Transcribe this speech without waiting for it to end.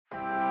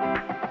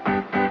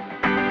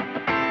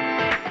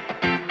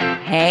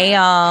Hey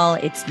all,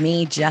 it's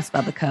me, Jess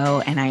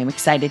Bubico, and I am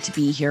excited to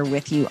be here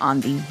with you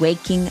on the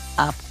Waking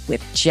Up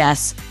with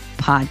Jess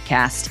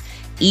podcast.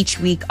 Each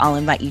week, I'll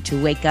invite you to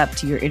wake up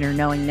to your inner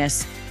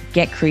knowingness,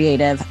 get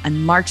creative,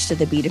 and march to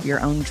the beat of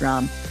your own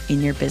drum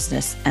in your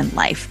business and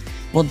life.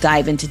 We'll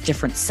dive into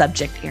different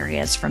subject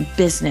areas from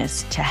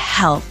business to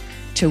health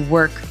to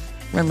work,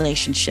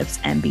 relationships,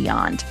 and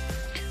beyond.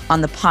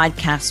 On the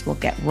podcast, we'll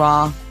get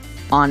raw,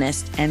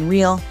 honest, and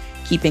real,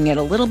 keeping it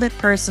a little bit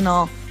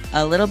personal,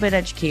 a little bit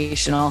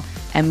educational,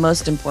 and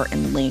most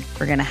importantly,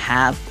 we're going to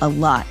have a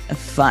lot of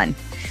fun.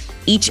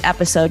 Each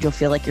episode, you'll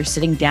feel like you're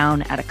sitting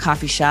down at a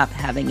coffee shop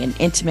having an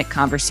intimate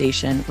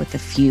conversation with a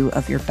few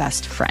of your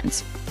best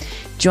friends.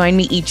 Join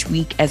me each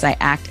week as I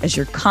act as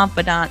your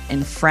confidant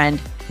and friend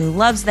who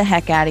loves the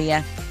heck out of you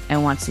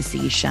and wants to see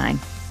you shine.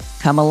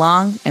 Come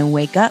along and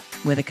wake up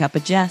with a cup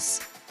of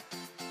Jess.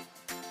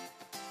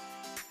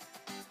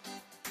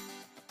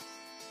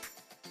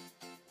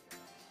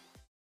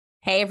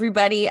 Hey,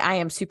 everybody. I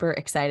am super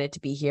excited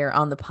to be here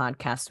on the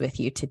podcast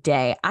with you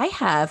today. I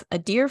have a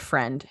dear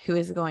friend who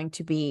is going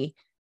to be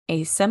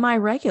a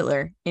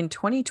semi-regular in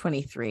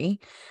 2023.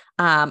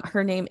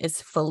 Her name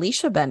is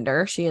Felicia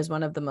Bender. She is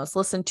one of the most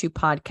listened to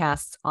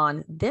podcasts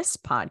on this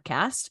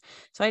podcast.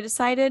 So I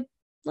decided,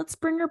 let's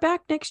bring her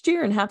back next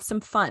year and have some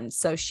fun.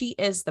 So she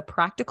is the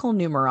practical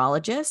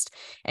numerologist,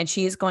 and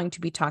she is going to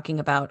be talking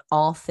about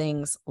all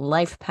things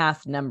life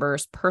path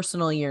numbers,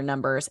 personal year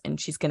numbers, and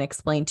she's going to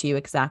explain to you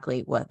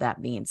exactly what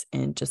that means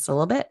in just a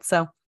little bit.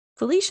 So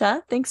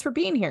Felicia, thanks for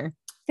being here.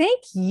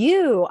 Thank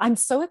you. I'm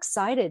so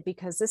excited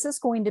because this is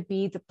going to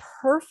be the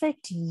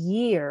perfect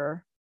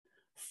year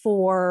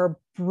for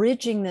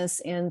bridging this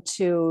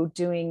into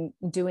doing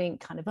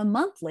kind of a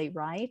monthly,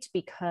 right?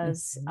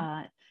 Because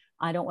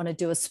I don't want to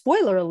do a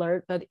spoiler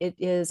alert, but it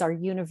is our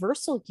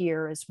universal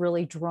year is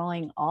really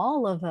drawing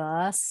all of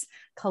us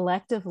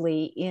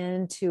collectively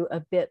into a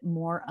bit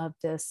more of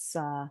this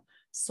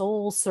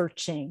soul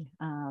searching,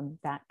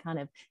 that kind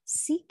of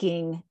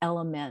seeking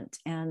element.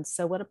 And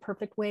so what a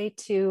perfect way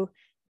to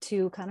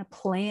kind of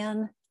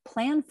plan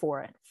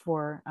for it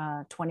for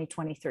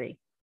 2023.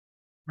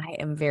 I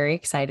am very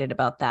excited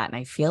about that. And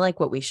I feel like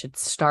what we should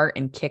start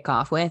and kick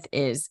off with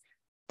is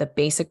the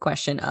basic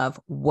question of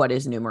what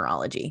is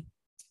numerology?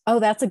 Oh,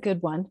 that's a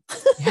good one.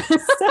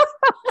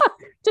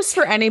 Just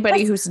for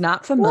anybody who's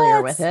not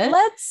familiar with it.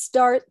 Let's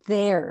start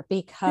there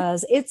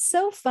because it's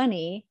so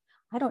funny.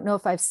 I don't know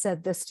if I've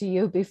said this to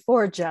you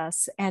before,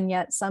 Jess, and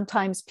yet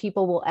sometimes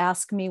people will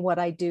ask me what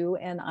I do,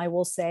 and I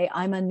will say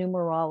I'm a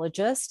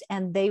numerologist,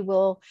 and they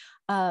will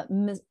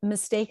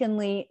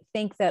mistakenly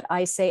think that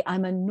I say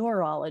I'm a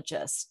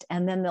neurologist,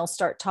 and then they'll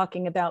start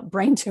talking about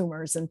brain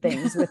tumors and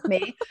things with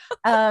me.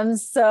 And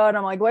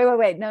I'm like,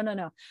 wait,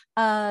 no.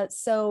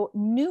 So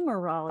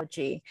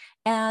numerology,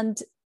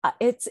 and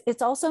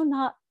it's also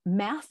not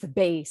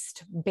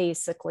math-based,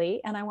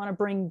 basically. And I want to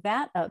bring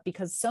that up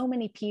because so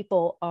many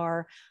people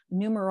are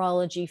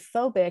numerology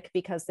phobic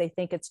because they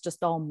think it's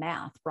just all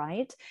math,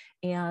 right?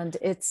 And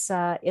it's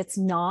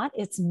not,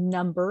 it's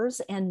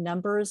numbers, and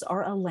numbers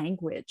are a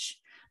language.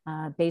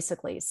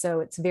 Basically. So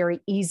it's very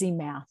easy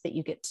math that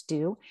you get to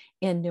do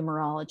in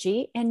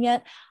numerology. And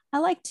yet I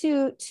like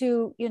to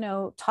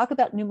talk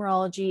about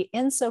numerology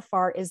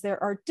insofar as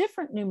there are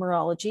different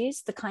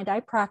numerologies. The kind I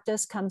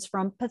practice comes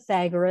from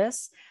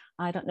Pythagoras.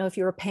 I don't know if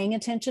you were paying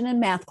attention in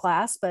math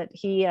class, but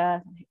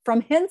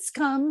from hence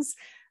comes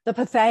the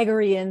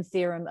Pythagorean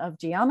theorem of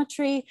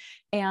geometry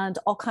and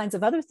all kinds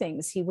of other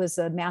things. He was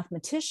a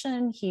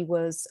mathematician. He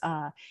was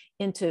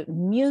into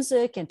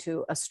music,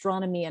 into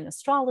astronomy and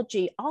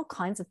astrology, all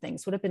kinds of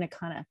things. Would have been a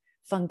kind of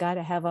fun guy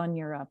to have on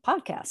your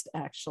podcast,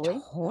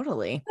 actually.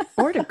 Totally.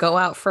 Or to go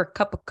out for a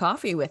cup of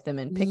coffee with him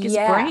and pick his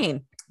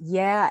brain.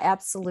 Yeah,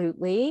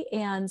 absolutely.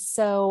 And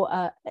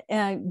so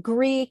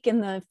Greek in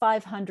the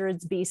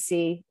 500s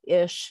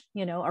BC-ish,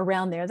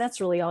 around there, that's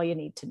really all you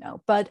need to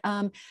know. But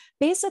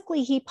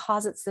basically, he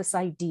posits this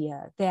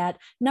idea that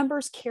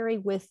numbers carry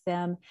with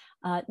them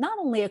not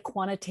only a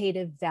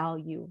quantitative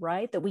value,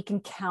 right, that we can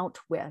count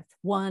with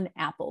 1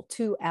 apple,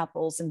 2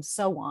 apples, and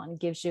so on,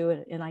 gives you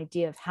an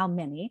idea of how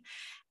many.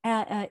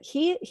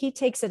 He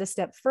takes it a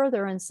step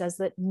further and says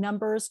that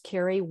numbers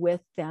carry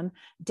with them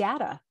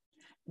data.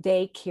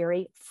 They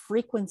carry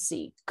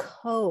frequency,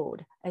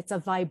 code. It's a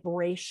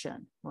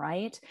vibration,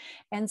 right?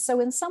 And so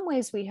in some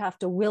ways we have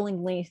to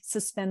willingly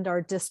suspend our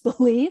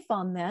disbelief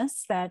on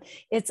this, that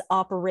it's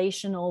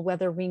operational,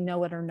 whether we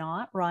know it or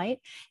not, right?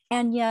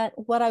 And yet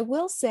what I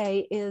will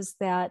say is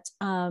that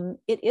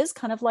it is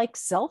kind of like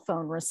cell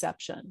phone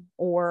reception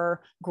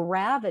or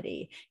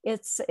gravity.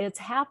 It's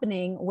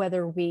happening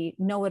whether we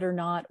know it or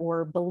not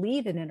or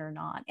believe in it or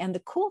not. And the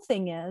cool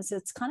thing is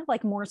it's kind of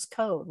like Morse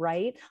code,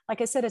 right?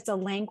 Like I said, it's a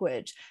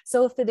language.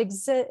 So if it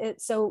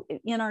exists, so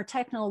in our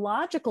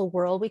technological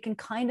world, we can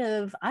kind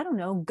of,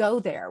 go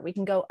there. We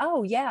can go,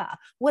 oh yeah,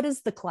 what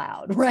is the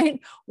cloud, right?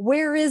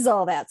 Where is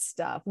all that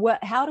stuff?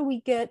 How do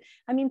we get,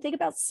 think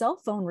about cell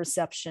phone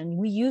reception.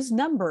 We use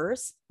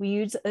numbers, we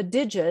use a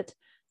digit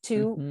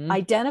to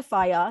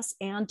identify us,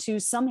 and to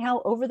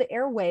somehow over the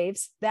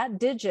airwaves, that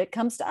digit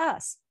comes to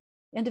us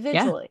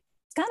individually. Yeah.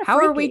 It's kind of How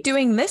freaky. are we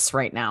doing this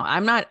right now?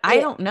 I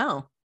don't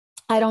know.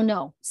 I don't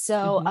know.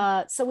 So,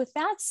 so with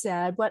that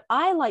said, what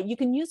I like, you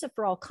can use it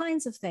for all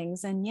kinds of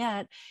things, and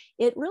yet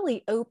it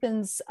really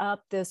opens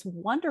up this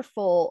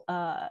wonderful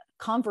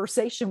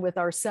conversation with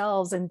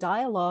ourselves and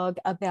dialogue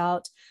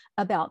about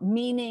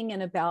meaning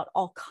and about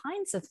all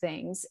kinds of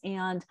things.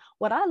 And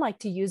what I like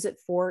to use it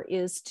for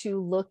is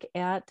to look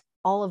at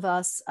all of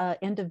us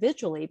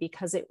individually,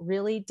 because it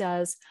really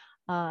does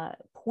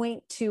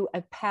point to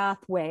a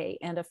pathway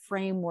and a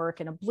framework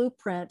and a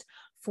blueprint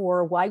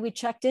for why we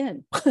checked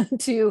in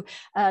to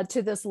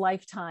this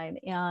lifetime,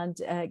 and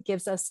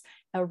gives us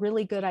a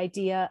really good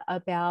idea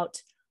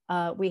about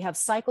we have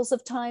cycles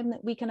of time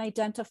that we can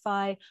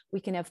identify. We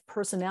can have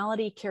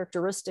personality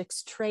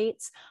characteristics,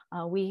 traits.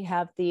 We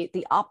have the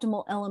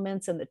optimal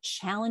elements and the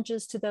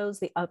challenges to those,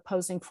 the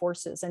opposing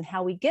forces. And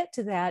how we get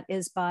to that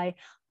is by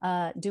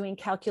doing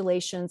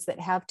calculations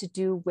that have to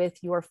do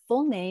with your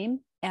full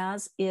name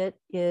as it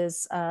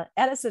is,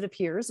 as it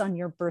appears on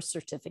your birth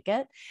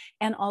certificate,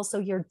 and also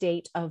your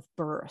date of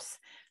birth.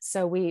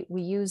 So we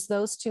use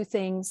those two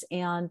things,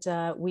 and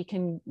we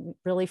can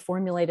really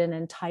formulate an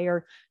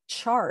entire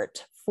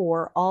chart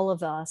for all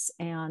of us,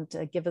 and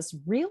give us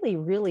really,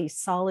 really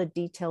solid,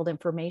 detailed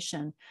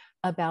information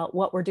about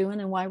what we're doing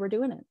and why we're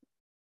doing it.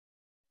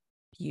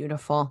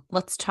 Beautiful.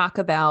 Let's talk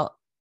about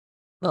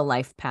the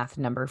life path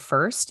number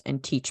first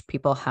and teach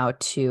people how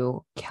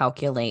to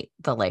calculate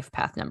the life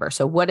path number.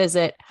 So what is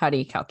it? How do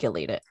you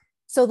calculate it?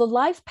 So the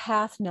life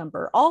path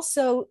number,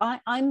 also,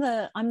 I'm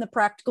the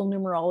practical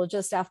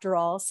numerologist after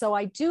all. So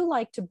I do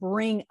like to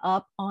bring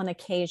up on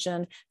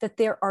occasion that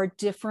there are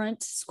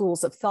different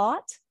schools of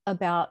thought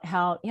about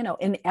how,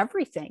 in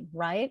everything,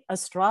 right?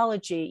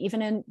 Astrology,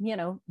 even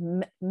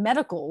in,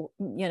 medical,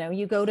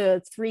 you go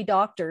to 3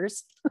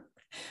 doctors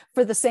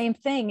for the same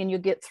thing, and you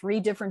get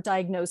 3 different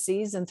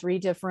diagnoses and 3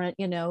 different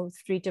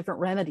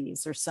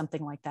remedies or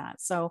something like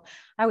that. So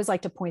I always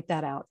like to point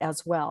that out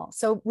as well.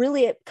 So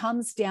really it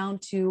comes down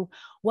to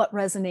what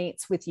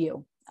resonates with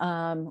you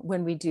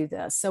when we do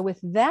this. So with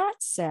that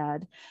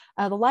said,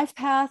 the life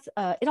path,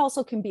 it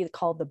also can be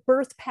called the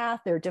birth path.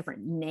 There are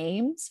different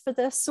names for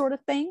this sort of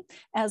thing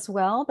as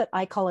well, but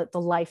I call it the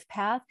life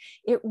path.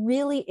 It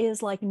really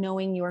is like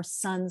knowing your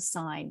sun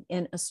sign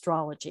in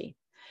astrology.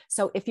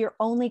 So if you're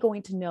only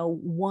going to know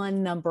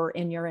one number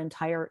in your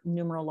entire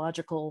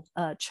numerological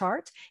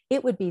chart,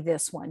 it would be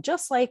this one.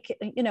 Just like,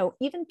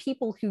 even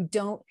people who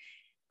don't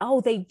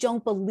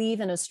believe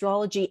in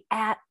astrology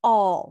at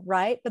all,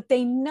 right? But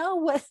they know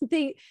what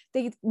they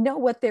know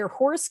what their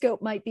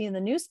horoscope might be in the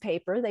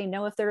newspaper. They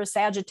know if they're a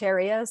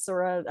Sagittarius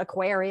or a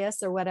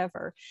Aquarius or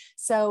whatever.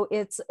 So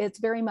it's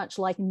very much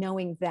like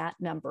knowing that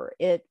number.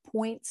 It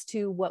points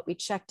to what we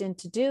checked in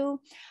to do.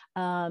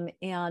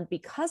 And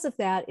because of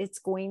that, it's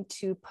going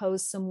to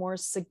pose some more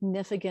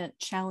significant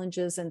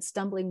challenges and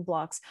stumbling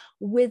blocks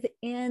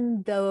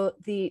within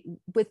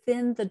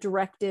the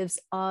directives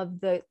of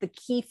the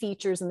key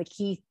features and the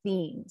key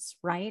themes,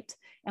 right?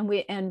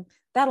 And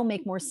that'll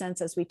make more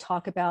sense as we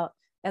talk about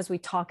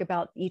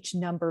each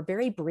number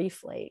very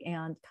briefly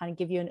and kind of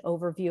give you an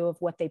overview of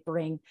what they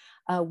bring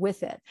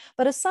with it.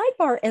 But a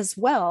sidebar as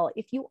well,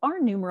 if you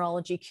are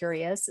numerology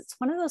curious, it's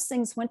one of those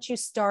things, once you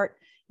start,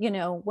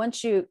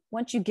 once you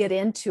get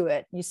into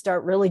it, you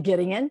start really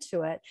getting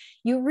into it,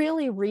 you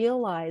really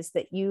realize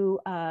that you,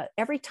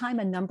 every time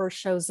a number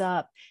shows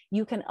up,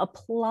 you can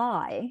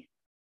apply.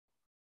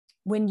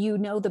 When you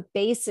know the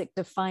basic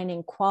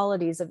defining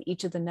qualities of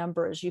each of the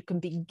numbers, you can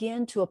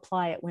begin to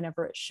apply it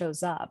whenever it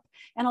shows up.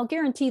 And I'll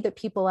guarantee that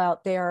people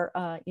out there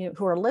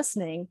who are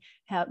listening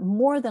have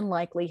more than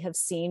likely have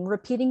seen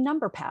repeating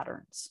number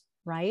patterns,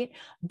 right?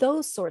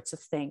 Those sorts of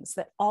things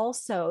that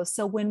also,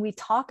 so when we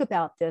talk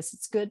about this,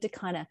 it's good to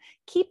kind of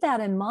keep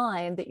that in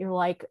mind, that you're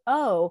like, if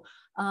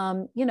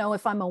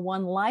I'm a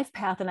 1 life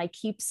path and I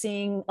keep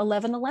seeing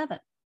 1111,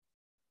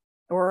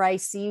 or I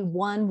see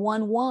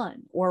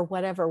 111 or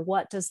whatever,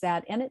 what does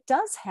that? And it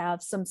does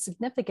have some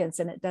significance,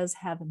 and it does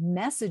have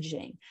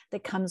messaging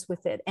that comes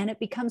with it. And it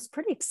becomes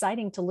pretty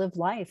exciting to live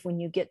life when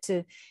you get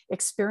to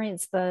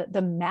experience the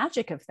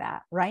magic of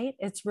that, right?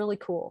 It's really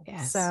cool.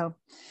 Yes.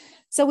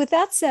 So with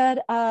that said,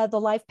 the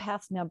life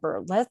path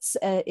number,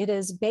 it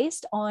is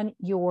based on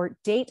your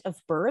date of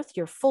birth,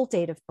 your full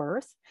date of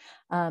birth.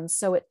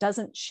 So it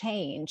doesn't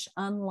change,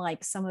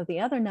 unlike some of the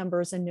other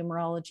numbers in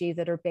numerology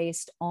that are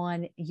based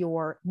on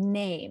your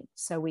name.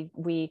 So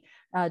we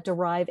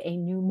derive a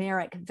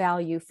numeric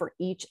value for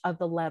each of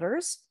the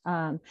letters.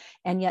 And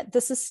yet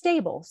this is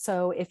stable.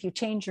 So if you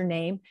change your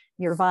name,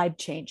 your vibe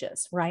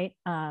changes, right?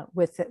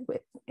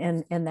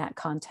 In that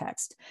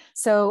context.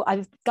 So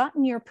I've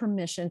gotten your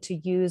permission to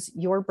use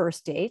your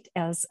birth date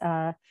as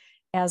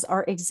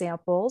our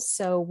examples.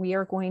 So we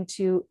are going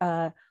to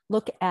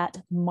look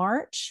at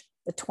March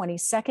the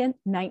 22nd,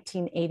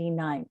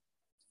 1989.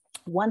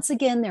 Once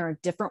again, there are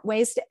different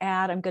ways to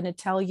add. I'm going to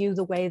tell you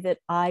the way that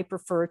I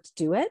prefer to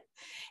do it.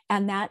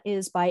 And that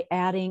is by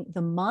adding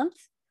the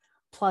month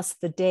plus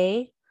the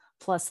day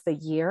plus the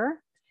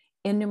year.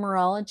 In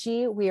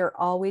numerology, we are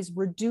always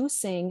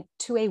reducing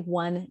to a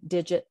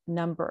 1-digit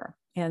number.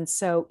 And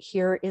so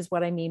here is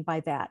what I mean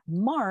by that.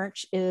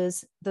 March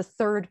is the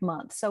 3rd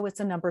month, so it's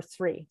a number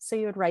 3. So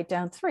you would write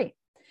down 3.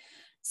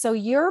 So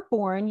you're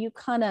born, you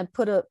kind of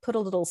put a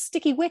little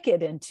sticky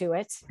wicket into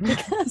it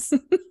because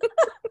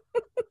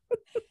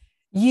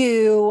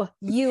you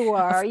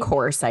are, of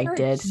course I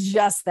did,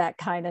 just that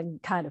kind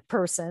of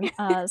person.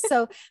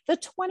 So the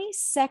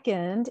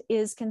 22nd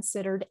is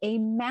considered a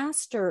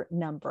master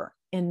number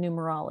in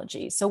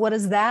numerology. So what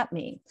does that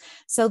mean?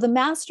 So the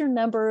master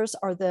numbers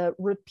are the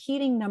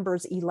repeating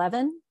numbers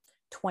 11,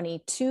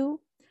 22,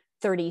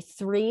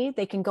 33.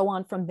 They can go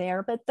on from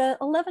there, but the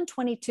 11,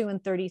 22,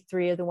 and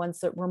 33 are the ones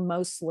that we're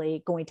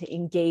mostly going to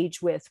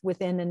engage with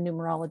within a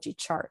numerology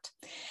chart.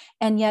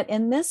 And yet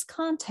in this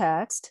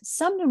context,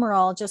 some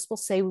numerologists will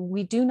say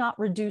we do not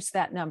reduce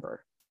that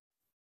number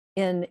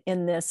in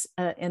this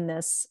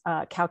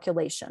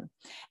calculation.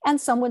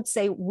 And some would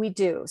say we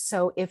do.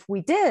 So if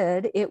we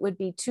did, it would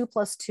be 2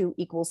 + 2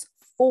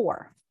 =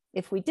 4.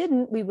 If we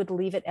didn't, we would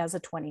leave it as a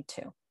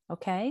 22.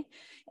 Okay.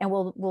 And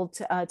we'll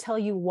tell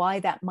you why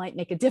that might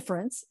make a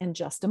difference in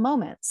just a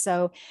moment.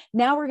 So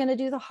now we're going to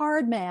do the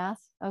hard math.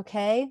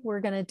 Okay. We're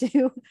going to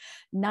do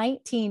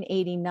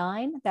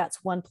 1989.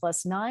 That's 1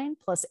 + 9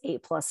 +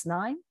 8 +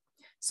 9.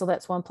 So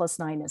that's 1 +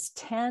 9 is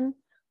 10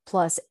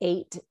 +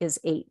 8 is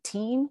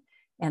 18.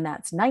 And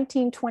that's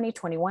 19, 20,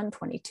 21,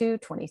 22,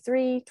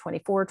 23,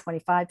 24,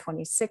 25,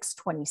 26,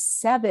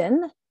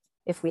 27,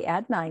 if we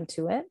add 9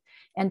 to it.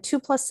 And 2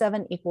 +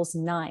 7 =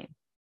 9.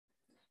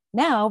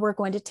 Now we're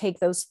going to take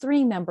those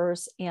 3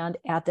 numbers and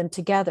add them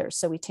together.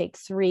 So we take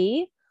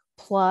 3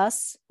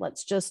 plus,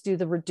 let's just do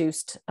the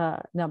reduced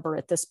number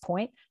at this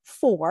point,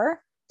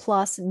 4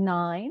 +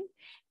 9,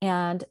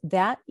 and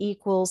that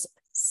equals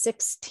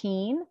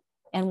 16,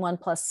 and 1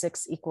 +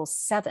 6 =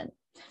 7.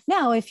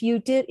 Now, if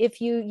you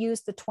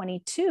use the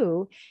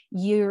 22,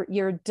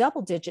 your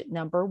double-digit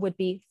number would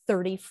be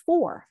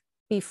 34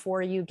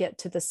 before you get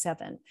to the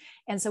 7.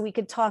 And so we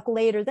could talk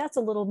later. That's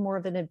a little more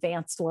of an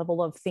advanced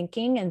level of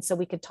thinking. And so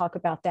we could talk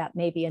about that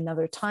maybe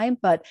another time.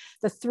 But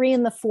the 3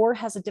 and the 4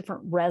 has a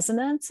different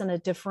resonance and a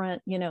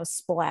different,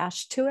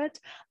 splash to it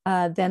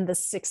than the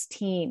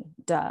 16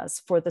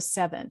 does for the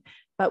 7.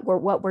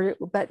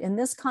 But in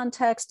this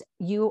context,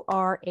 you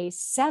are a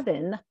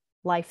 7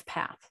 life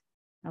path.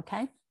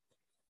 Okay.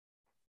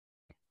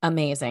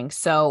 Amazing.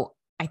 So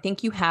I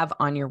think you have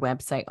on your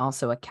website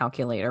also a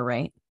calculator,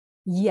 right?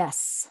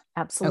 Yes,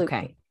 absolutely.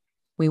 Okay.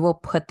 We will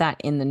put that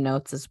in the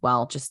notes as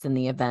well, just in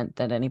the event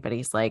that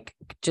anybody's like,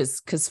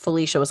 just because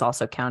Felicia was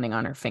also counting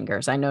on her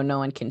fingers. I know no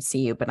one can see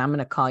you, but I'm going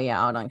to call you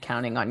out on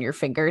counting on your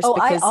fingers. Oh,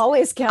 I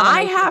always count.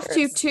 I have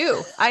to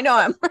too. I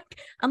know.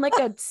 I'm like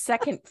a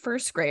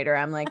first grader.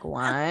 I'm like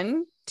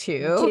 1,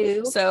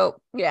 2.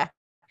 So yeah.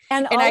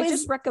 And I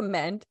just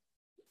recommend,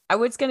 I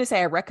was going to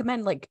say, I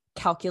recommend like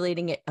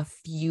calculating it a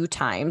few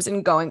times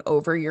and going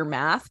over your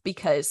math,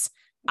 because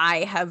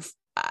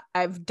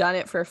I've done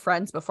it for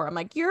friends before. I'm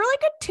like, you're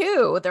like a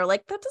 2. They're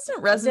like, that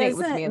doesn't resonate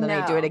with me. And then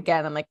I do it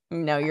again. I'm like,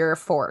 no, you're a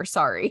 4.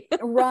 Sorry.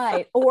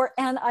 Right.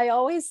 And I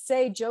always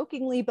say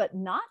jokingly, but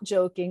not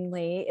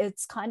jokingly,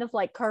 it's kind of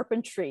like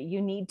carpentry.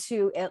 You need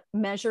to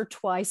measure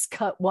twice,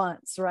 cut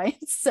once, right?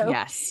 So,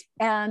 yes.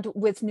 And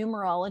with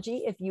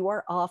numerology, if you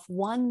are off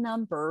 1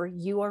 number,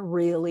 you are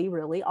really,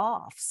 really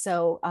off.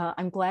 So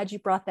I'm glad you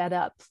brought that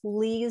up.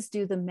 Please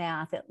do the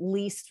math at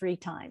least 3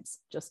 times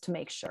just to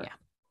make sure. Yeah.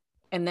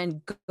 And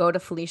then go to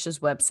Felicia's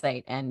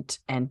website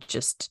and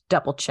just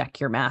double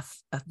check your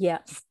math a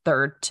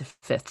 3rd to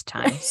 5th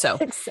time. So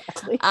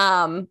exactly.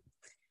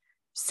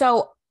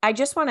 So I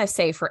just want to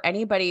say, for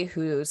anybody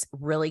who's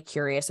really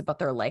curious about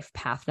their life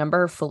path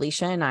number,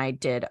 Felicia and I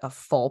did a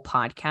full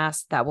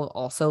podcast that will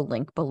also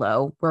link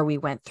below, where we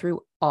went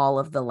through all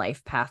of the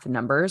life path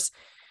numbers.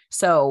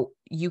 So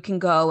you can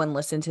go and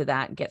listen to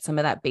that and get some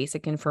of that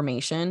basic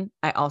information.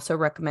 I also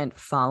recommend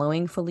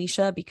following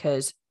Felicia,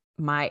 because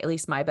at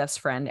least my best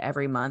friend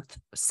every month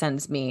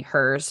sends me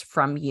hers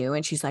from you.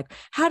 And she's like,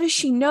 how does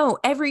she know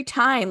every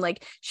time?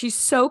 Like, she's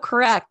so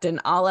correct.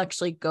 And I'll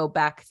actually go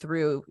back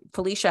through.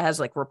 Felicia has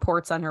like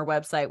reports on her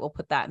website. We'll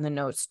put that in the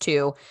notes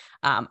too.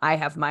 I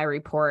have my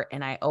report,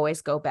 and I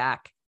always go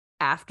back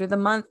after the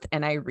month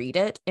and I read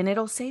it, and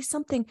it'll say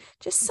something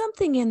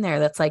in there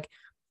that's like,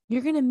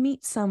 you're going to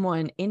meet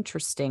someone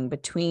interesting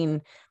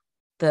between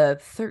the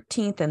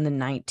 13th and the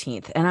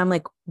 19th. And I'm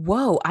like,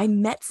 whoa, I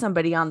met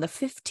somebody on the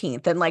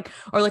 15th, and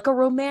or a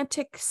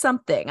romantic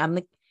something. I'm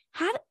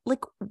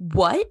like,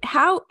 what?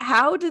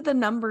 How did the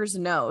numbers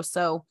know?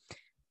 So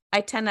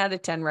I 10 out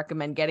of 10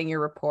 recommend getting your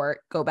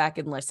report, go back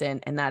and listen.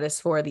 And that is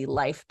for the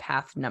life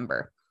path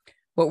number.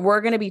 What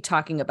we're going to be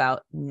talking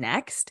about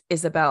next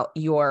is about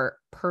your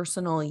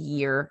personal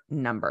year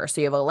number. So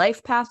you have a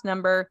life path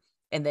number,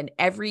 and then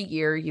every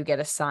year you get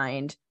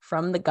assigned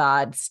from the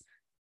gods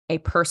a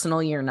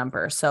personal year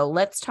number. So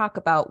let's talk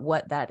about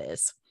what that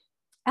is.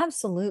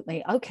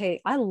 Absolutely.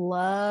 Okay. I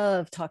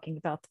love talking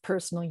about the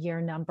personal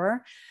year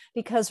number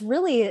because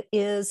really it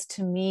is,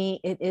 to me,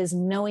 it is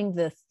knowing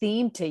the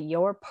theme to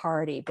your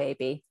party,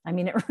 baby. I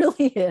mean, it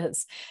really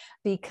is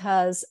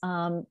because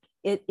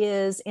it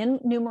is in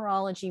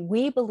numerology.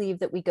 We believe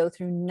that we go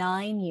through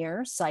 9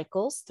 year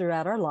cycles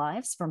throughout our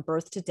lives from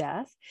birth to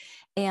death.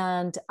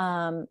 And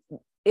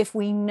if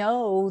we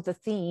know the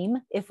theme,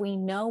 if we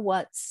know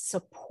what's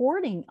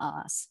supporting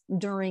us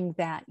during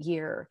that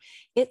year,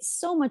 it's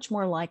so much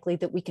more likely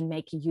that we can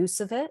make use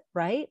of it,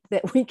 right?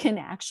 That we can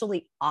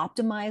actually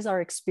optimize our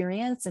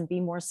experience and be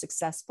more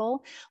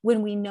successful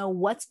when we know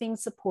what's being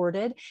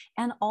supported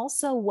and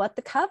also what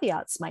the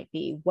caveats might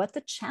be, what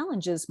the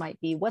challenges might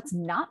be, what's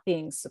not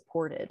being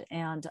supported,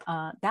 and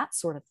that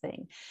sort of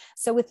thing.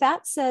 So, with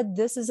that said,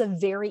 this is a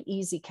very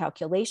easy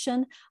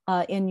calculation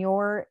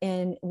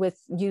with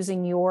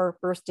using your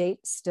birth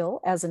date still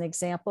as an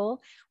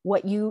example.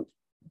 How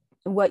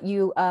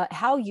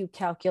you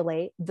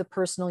calculate the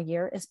personal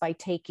year is by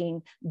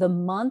taking the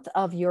month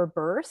of your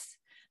birth,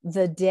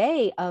 the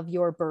day of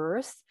your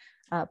birth,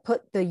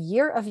 put the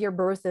year of your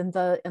birth in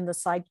the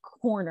side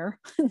corner,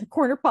 in the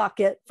corner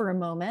pocket for a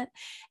moment,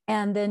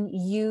 and then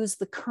use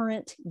the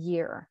current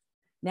year.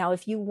 Now,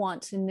 if you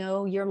want to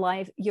know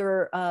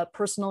your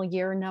personal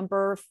year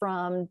number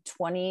from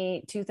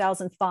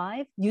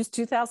 2005, use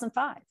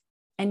 2005.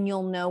 And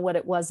you'll know what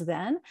it was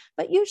then.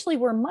 But usually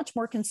we're much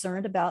more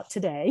concerned about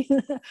today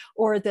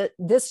or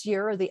this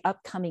year or the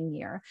upcoming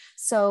year.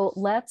 So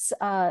let's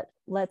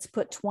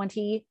put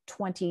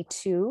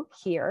 2022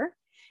 here.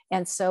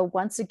 And so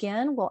once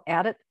again, we'll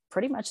add it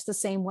pretty much the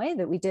same way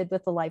that we did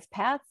with the life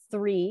path.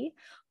 3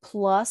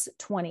 plus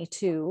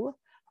 22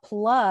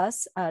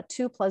 plus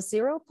 2 plus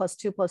 0 plus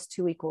 2 plus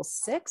 2 equals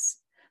 6.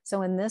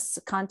 So in this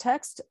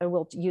context,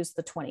 we'll use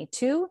the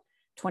 22,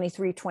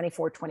 23,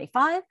 24,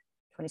 25.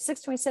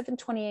 26, 27,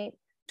 28,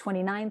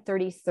 29,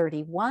 30,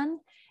 31,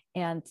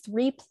 and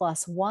 3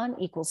 plus 1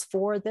 equals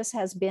 4. This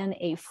has been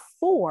a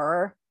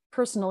 4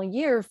 personal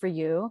year for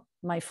you,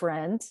 my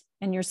friend,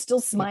 and you're still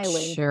smiling.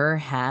 It sure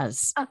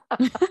has.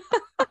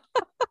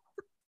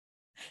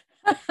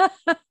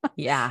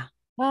 Yeah.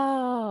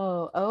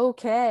 Oh,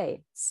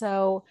 okay.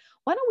 So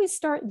why don't we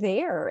start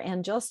there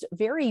and just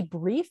very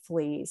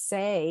briefly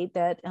say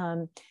that,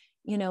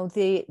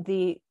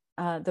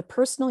 the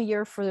personal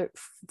year for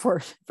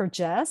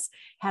Jess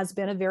has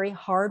been a very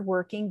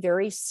hardworking,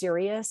 very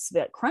serious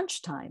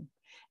crunch time.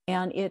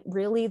 And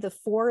the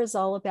 4 is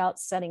all about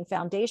setting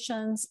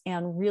foundations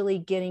and really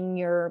getting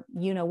your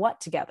what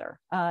together.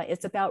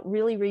 It's about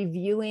really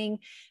reviewing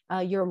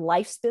your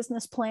life's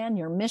business plan,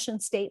 your mission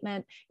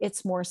statement.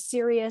 It's more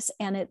serious,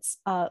 and it's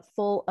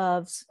full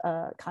of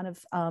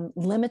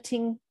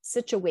limiting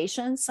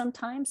situations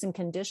sometimes and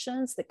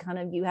conditions that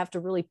you have to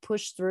really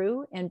push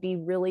through and be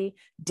really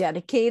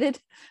dedicated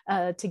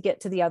to get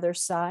to the other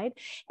side.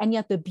 And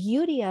yet the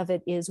beauty of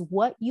it is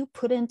what you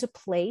put into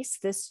place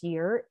this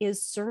year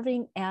is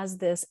serving as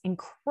this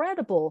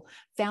incredible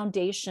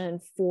foundation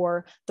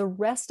for the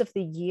rest of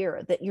the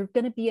year, that you're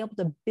going to be able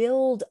to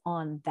build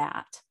on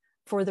that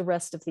for the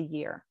rest of the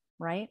year,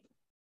 right?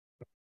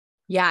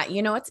 Yeah,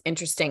 it's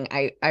interesting.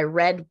 I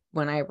read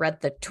when I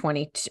read the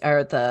 20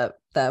 or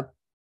the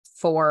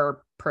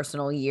 4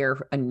 personal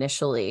year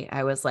initially,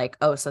 I was like,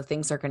 oh, so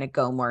things are going to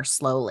go more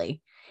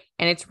slowly.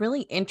 And it's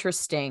really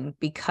interesting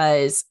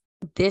because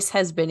this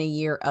has been a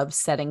year of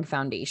setting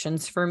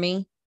foundations for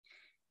me,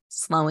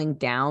 slowing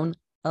down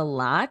a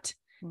lot.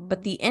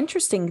 But the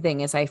interesting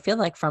thing is I feel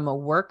like from a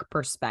work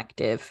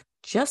perspective,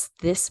 just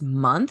this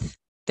month,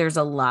 there's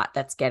a lot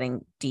that's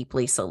getting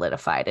deeply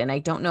solidified. And I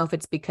don't know if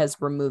it's because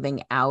I'm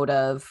moving out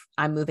of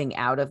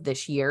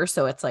this year.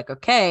 So it's like,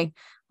 okay,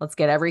 let's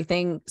get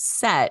everything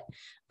set.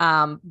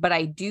 But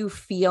I do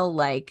feel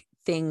like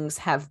things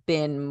have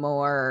been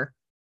more,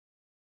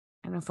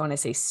 I don't know if I want to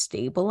say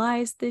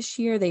stabilized this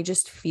year. They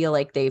just feel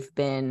like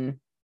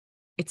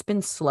it's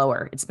been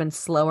slower. It's been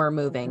slower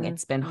moving.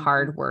 It's been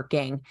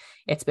hardworking.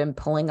 It's been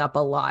pulling up a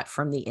lot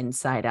from the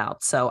inside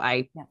out. So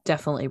I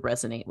definitely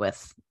resonate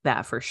with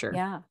that for sure.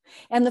 Yeah.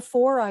 And the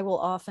 4, I will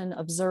often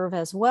observe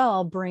as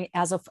well, bring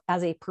as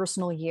a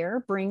personal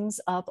year, brings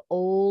up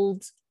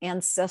old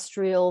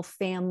ancestral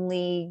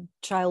family,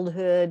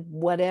 childhood,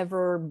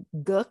 whatever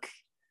gook.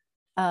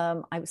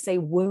 I would say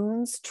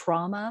wounds,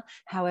 trauma,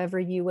 however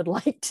you would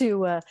like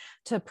to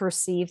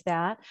perceive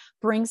that,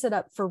 brings it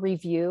up for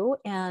review.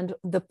 And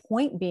the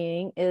point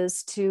being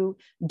is to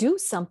do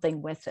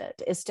something with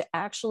it, is to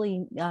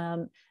actually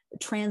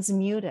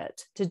transmute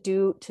it,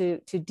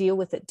 to deal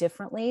with it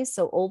differently.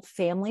 So old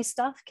family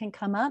stuff can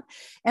come up,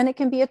 and it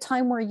can be a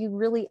time where you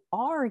really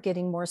are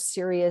getting more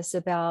serious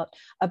about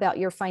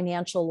your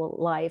financial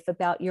life,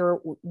 about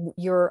your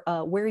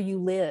where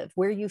you live,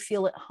 where you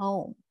feel at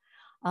home.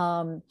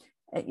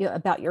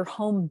 About your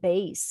home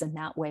base in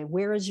that way.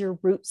 Where is your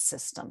root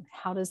system?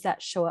 How does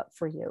that show up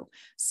for you?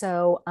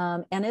 So,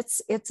 and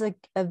it's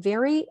a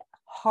very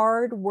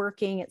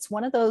hardworking. It's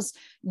one of those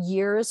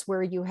years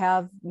where you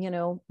have,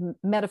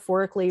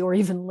 metaphorically or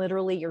even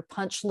literally your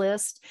punch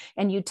list,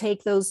 and you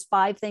take those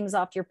 5 things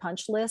off your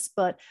punch list,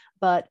 but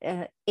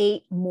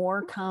 8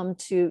 more come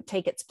to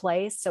take its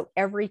place. So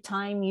every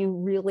time you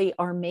really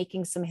are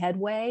making some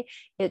headway,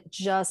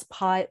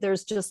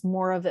 there's just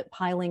more of it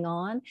piling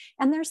on.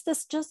 And there's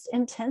this just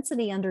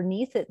intensity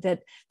underneath it,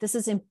 that this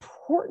is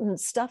important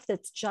stuff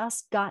that's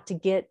just got to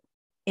get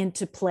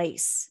into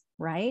place,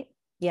 right?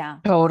 Yeah.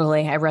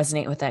 Totally. I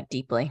resonate with that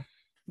deeply.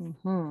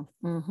 Mm-hmm,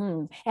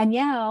 mm-hmm. And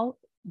now,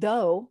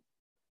 though,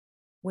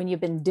 when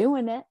you've been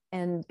doing it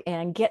and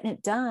getting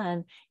it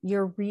done,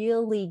 you're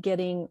really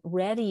getting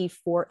ready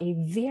for a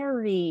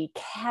very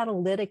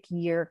catalytic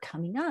year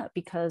coming up,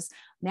 because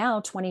now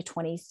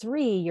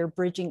 2023, you're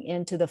bridging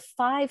into the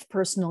 5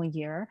 personal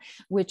year,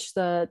 which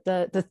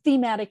the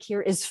thematic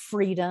here is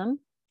freedom,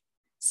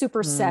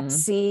 super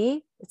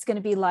sexy. It's going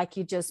to be like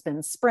you just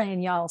been spraying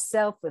y'all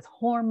self with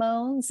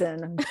hormones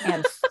and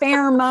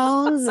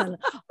pheromones and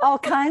all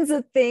kinds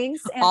of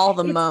things. And all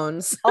the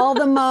moans,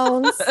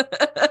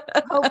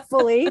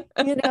 hopefully,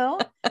 and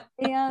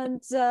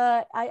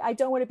I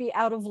don't want to be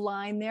out of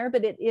line there,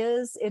 but it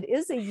is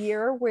a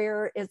year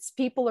where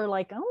people are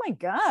like, oh my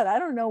God, I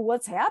don't know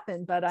what's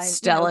happened, but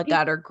Stella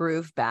got her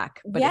groove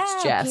back, but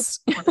it's Jess.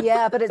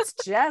 But it's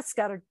Jess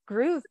got her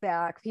groove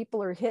back.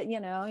 People are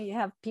you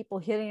have people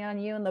hitting on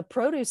you in the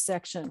produce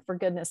section, for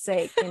goodness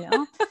sake,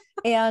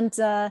 and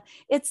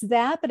it's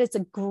that, but it's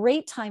a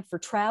great time for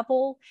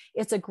travel.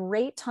 It's a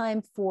great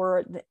time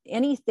for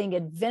anything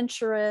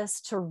adventurous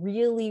to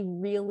really,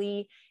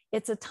 really,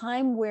 it's a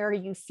time where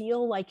you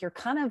feel like you're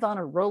kind of on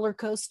a roller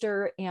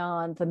coaster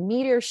and the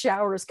meteor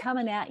shower is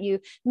coming at you,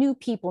 new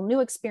people,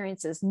 new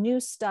experiences, new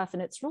stuff.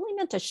 And it's really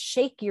meant to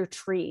shake your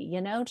tree,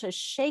 to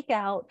shake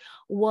out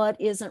what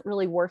isn't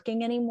really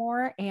working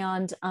anymore.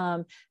 And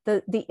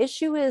the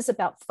issue is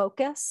about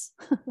focus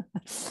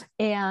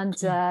and,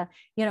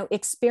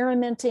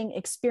 experimenting,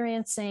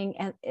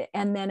 experiencing.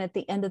 And then at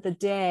the end of the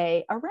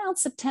day, around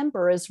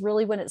September is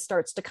really when it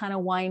starts to kind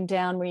of wind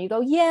down, where you go,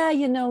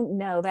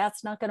 no,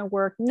 that's not going to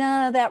work.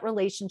 No, that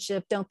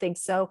relationship, don't think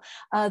so.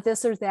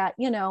 This or that,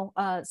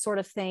 sort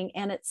of thing.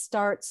 And it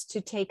starts to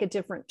take a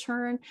different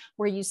turn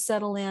where you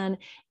settle in.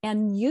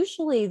 And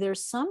usually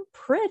there's some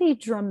pretty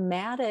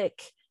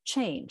dramatic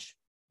change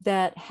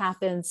that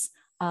happens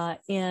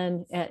at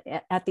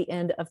the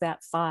end of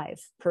that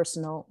 5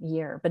 personal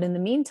year. But in the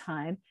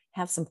meantime,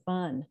 have some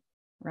fun,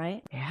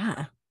 right?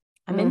 Yeah,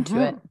 I'm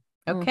into it.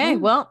 Okay,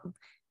 well,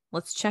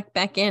 let's check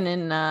back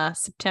in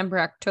September,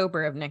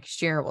 October of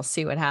next year. We'll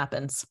see what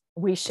happens.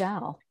 We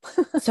shall.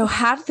 So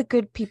how do the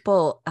good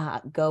people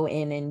go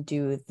in and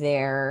do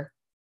their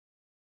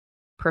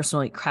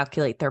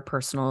calculate their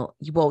personal?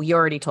 Well, you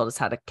already told us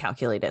how to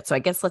calculate it. So I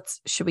guess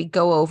should we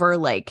go over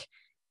like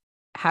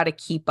how to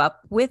keep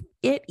up with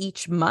it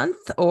each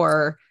month?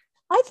 Or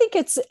I think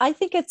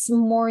it's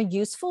more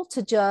useful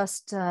to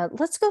just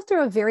let's go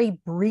through a very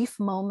brief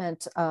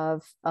moment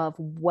of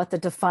what the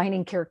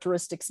defining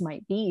characteristics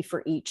might be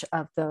for each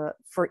of the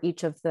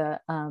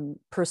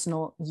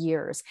personal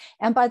years.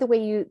 And by the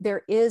way,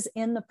 there is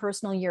in the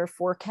personal year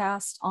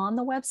forecast on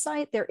the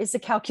website, there is a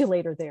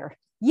calculator there.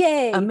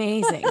 Yay.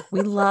 Amazing.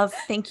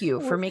 Thank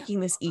you for making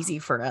this easy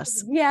for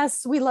us.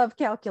 Yes, we love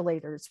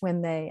calculators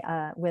when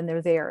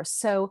they're there.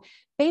 So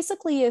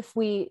basically, if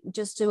we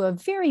just do a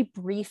very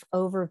brief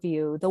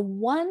overview, the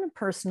 1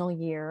 personal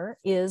year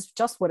is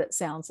just what it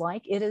sounds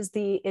like. It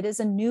is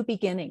a new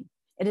beginning.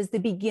 It is the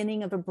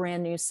beginning of a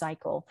brand new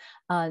cycle.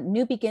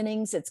 New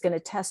beginnings. It's going to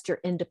test your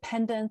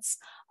independence.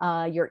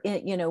 You're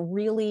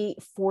really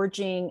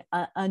forging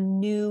a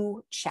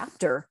new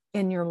chapter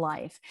in your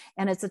life.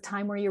 And it's a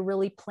time where you're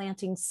really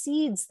planting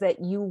seeds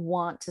that you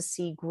want to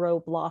see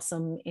grow,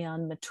 blossom,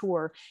 and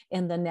mature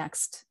in this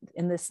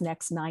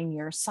next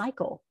 9-year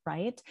cycle,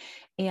 right?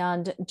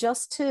 And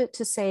just to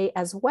say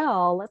as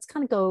well, let's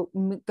kind of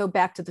go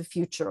back to the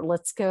future.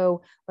 Let's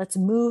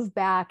move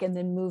back and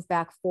then move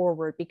back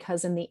forward,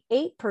 because in the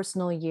 8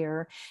 personal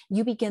year,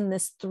 you begin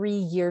this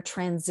 3-year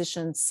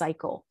transition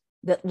cycle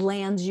that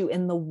lands you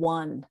in the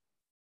 1.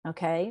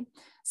 Okay.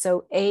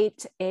 So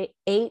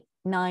 8-9-1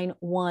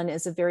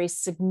 is a very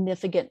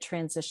significant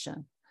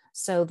transition.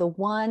 So the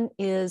 1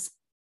 is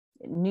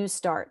new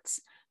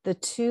starts. The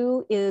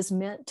 2 is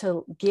meant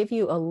to give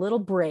you a little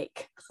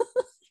break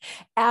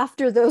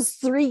after those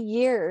 3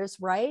 years,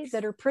 right?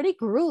 That are pretty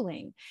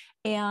grueling.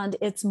 And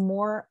it's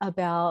more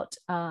about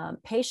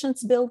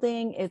patience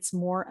building. It's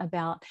more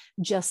about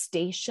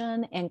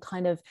gestation and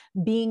kind of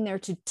being there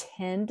to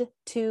tend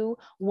to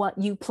what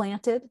you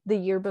planted the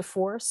year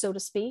before, so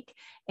to speak.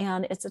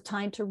 And it's a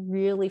time to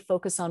really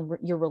focus on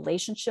your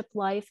relationship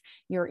life,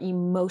 your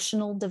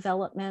emotional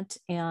development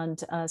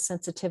and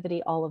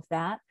sensitivity, all of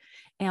that.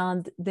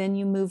 And then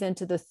you move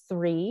into the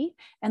 3,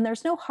 and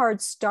there's no hard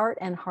start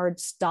and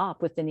hard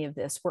stop with any of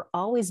this. We're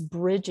always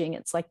bridging.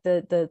 It's like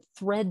the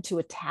thread to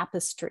a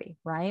tapestry,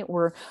 right?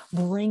 We're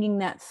bringing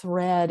that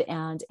thread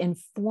and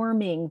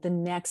informing the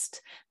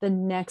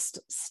next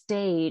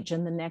stage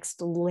and the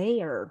next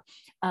layer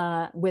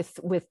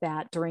with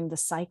that during the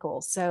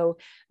cycle. So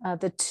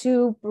the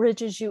 2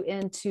 bridges you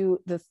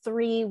into the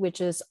 3,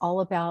 which is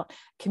all about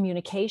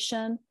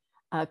communication,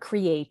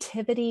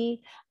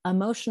 creativity,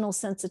 emotional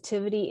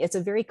sensitivity. It's a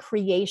very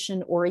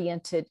creation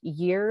oriented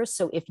year.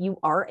 So if you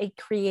are a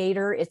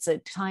creator, it's a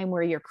time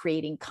where you're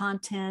creating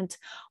content,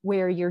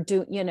 where you're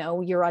you're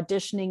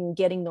auditioning,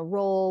 getting the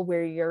role,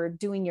 where you're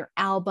doing your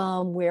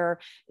album, where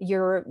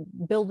you're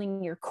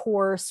building your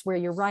course, where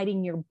you're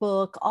writing your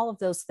book, all of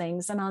those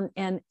things.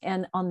 And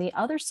on the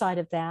other side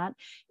of that,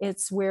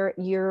 it's where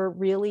you're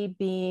really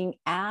being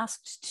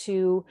asked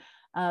to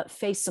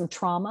face some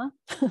trauma.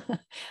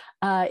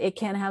 It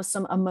can have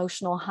some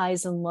emotional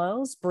highs and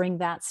lows, bring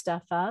that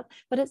stuff up,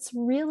 but it's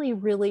really,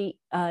 really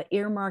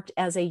earmarked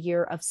as a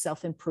year of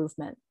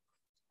self-improvement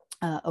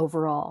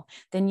overall.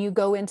 Then you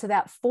go into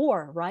that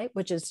 4, right?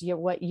 Which is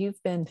what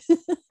you've been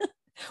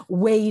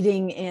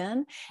wading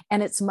in,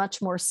 and it's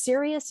much more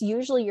serious.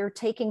 Usually you're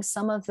taking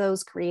some of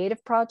those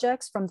creative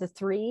projects from the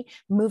 3,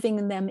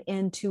 moving them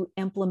into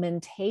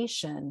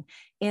implementation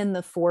in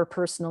the 4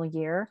 personal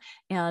year.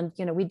 And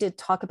we did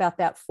talk about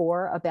that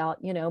 4,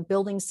 about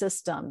building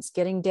systems,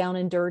 getting down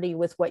and dirty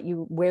with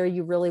where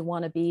you really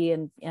want to be,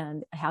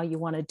 and how you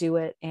want to do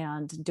it,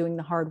 and doing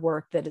the hard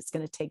work that it's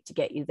going to take to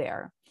get you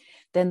there.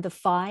 Then the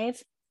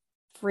 5,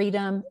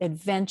 freedom,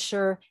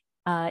 adventure.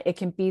 It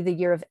can be the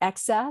year of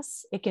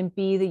excess. It can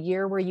be the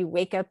year where you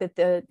wake up at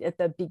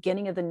the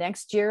beginning of the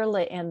next year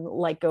and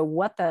like go,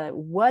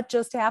 what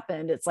just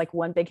happened? It's like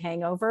one big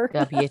hangover.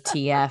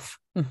 WTF.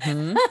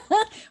 Mm-hmm.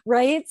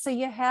 Right. So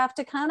you have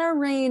to kind of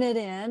rein it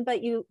in,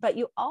 but you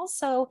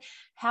also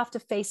have to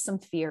face some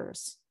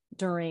fears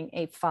during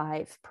a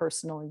 5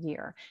 personal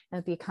year,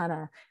 and be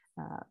kind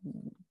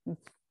of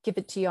give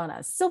it to you on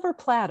a silver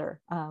platter,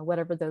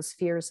 whatever those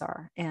fears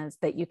are, and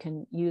that you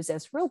can use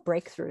as real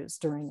breakthroughs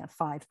during a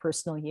 5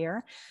 personal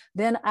year.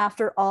 Then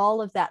after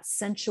all of that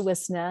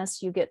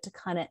sensuousness, you get to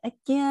kind of,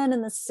 again,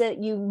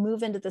 you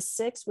move into the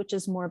 6, which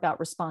is more about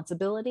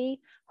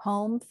responsibility,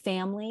 home,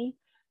 family,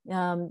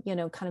 kind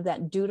of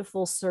that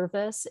dutiful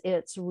service.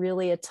 It's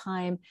really a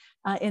time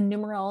in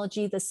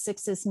numerology, the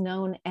 6 is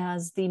known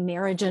as the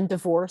marriage and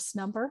divorce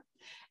number.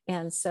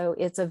 And so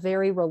it's a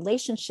very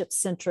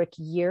relationship-centric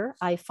year,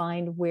 I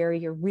find, where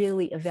you're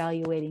really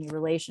evaluating your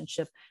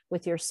relationship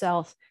with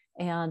yourself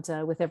and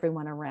with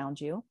everyone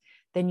around you.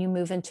 Then you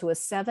move into a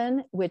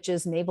 7, which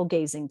is navel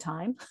gazing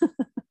time.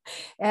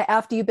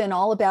 After you've been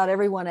all about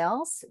everyone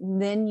else,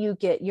 then you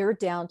get your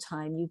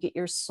downtime, you get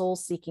your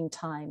soul-seeking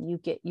time, you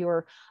get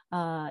your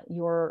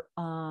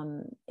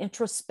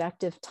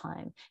introspective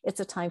time. It's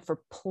a time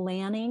for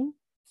planning,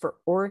 for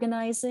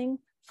organizing,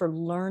 for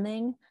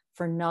learning,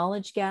 for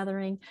knowledge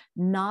gathering,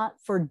 not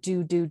for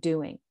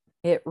doing.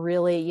 It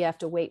really, you have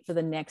to wait for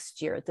the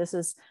next year. This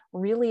is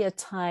really a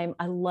time.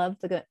 I love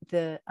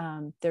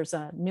there's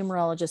a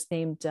numerologist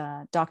named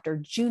Dr.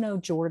 Juno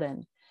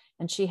Jordan,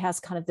 and she has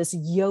kind of this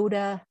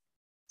Yoda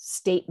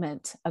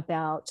statement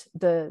about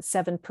the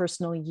 7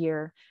 personal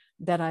year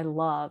that I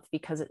love,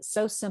 because it's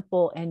so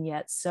simple and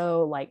yet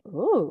so like,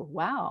 ooh,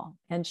 wow.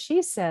 And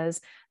she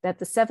says that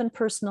the 7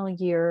 personal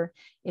year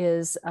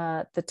is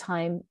the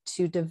time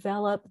to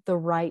develop the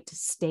right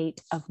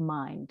state of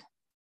mind.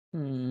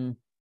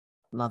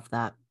 Love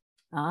that.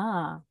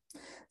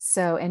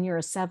 So, and you're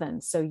a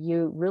 7, so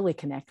you really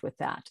connect with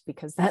that,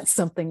 because that's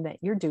something that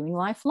you're doing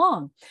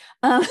lifelong.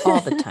 All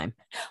the time.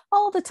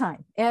 All the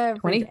time.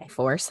 Every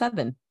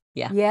 24/7.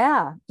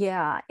 Yeah.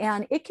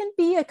 And it can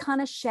be a kind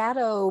of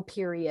shadow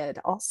period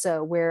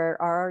also, where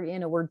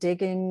we're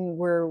digging,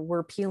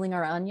 we're peeling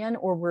our onion,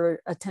 or we're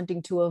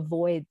attempting to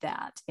avoid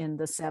that in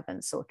the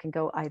 7. So it can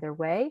go either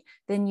way.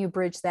 Then you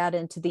bridge that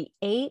into the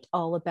 8,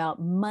 all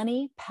about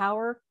money,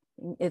 power,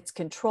 it's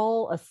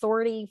control,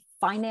 authority,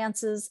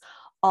 finances,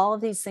 all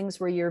of these things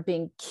where you're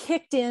being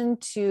kicked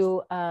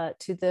into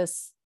to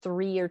this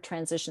 3-year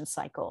transition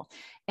cycle.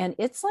 And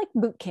it's like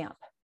boot camp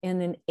in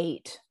an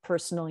 8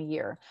 personal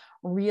year,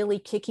 really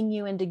kicking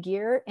you into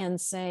gear and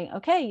saying,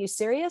 okay, you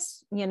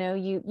serious?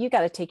 You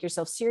got to take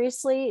yourself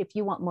seriously. If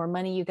you want more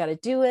money, you got to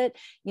do it.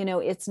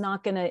 It's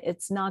not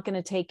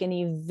gonna take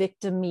any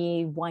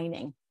victim-y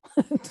whining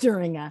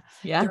during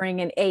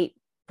an 8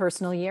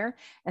 personal year.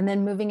 And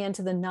then moving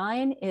into the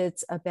 9,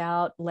 it's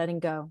about letting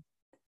go,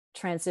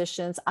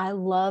 transitions. I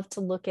love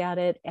to look at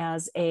it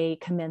as a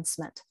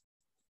commencement.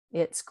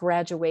 It's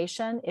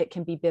graduation. It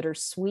can be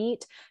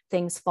bittersweet.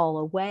 Things fall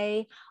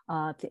away.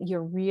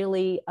 You're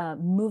really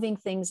moving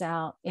things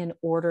out in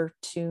order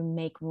to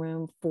make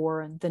room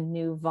for the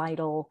new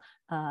vital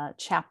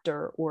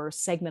chapter or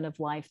segment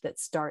of life that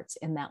starts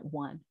in that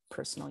 1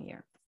 personal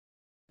year.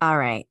 All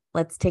right,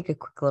 let's take a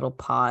quick little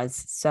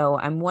pause. So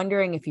I'm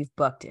wondering if you've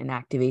booked an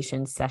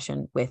activation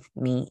session with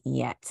me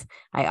yet.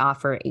 I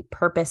offer a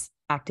purpose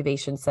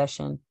activation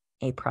session,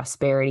 a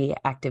prosperity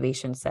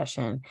activation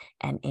session,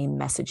 and a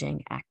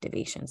messaging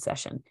activation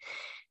session.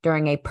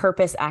 During a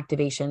purpose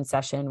activation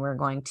session, we're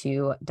going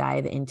to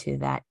dive into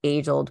that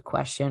age-old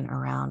question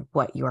around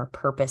what your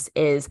purpose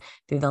is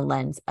through the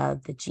lens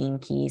of the Gene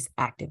Keys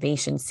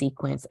activation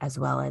sequence, as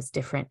well as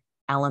different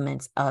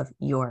elements of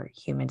your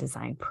human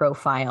design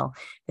profile.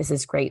 This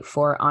is great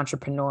for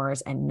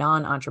entrepreneurs and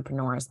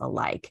non-entrepreneurs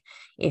alike.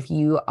 If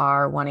you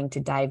are wanting to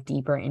dive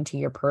deeper into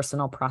your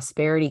personal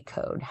prosperity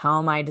code, how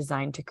am I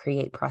designed to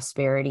create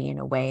prosperity in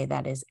a way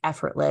that is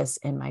effortless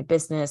in my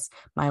business,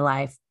 my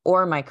life,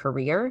 or my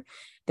career?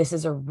 This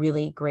is a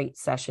really great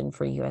session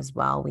for you as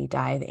well. We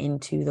dive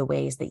into the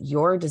ways that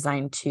you're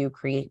designed to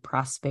create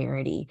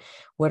prosperity.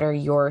 What are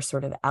your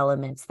sort of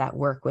elements that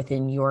work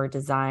within your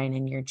design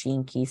and your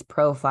Gene Keys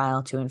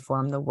profile to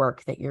inform the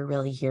work that you're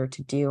really here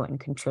to do and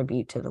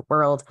contribute to the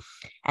world?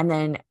 And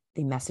then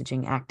the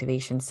messaging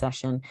activation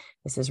session.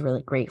 This is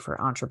really great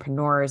for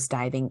entrepreneurs,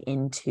 diving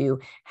into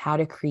how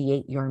to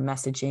create your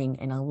messaging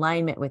in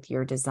alignment with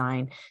your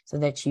design so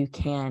that you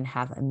can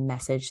have a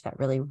message that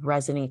really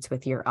resonates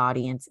with your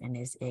audience and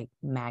is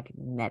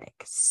magnetic.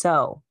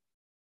 So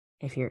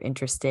if you're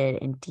interested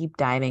in deep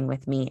diving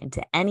with me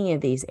into any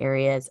of these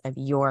areas of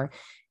your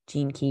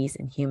Gene Keys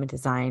and human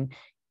design,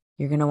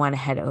 you're going to want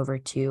to head over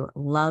to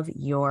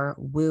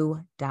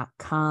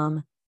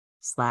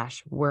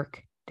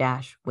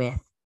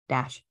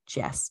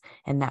loveyourwoo.com/work-with-Jess,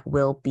 and that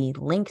will be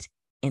linked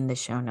in the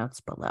show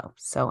notes below.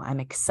 So I'm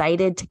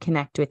excited to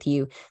connect with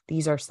you.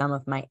 These are some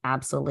of my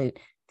absolute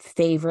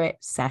favorite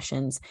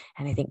sessions,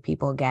 and I think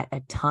people get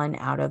a ton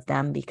out of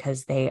them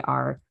because they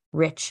are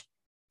rich,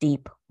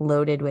 deep,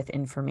 loaded with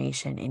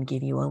information, and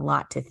give you a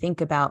lot to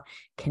think about,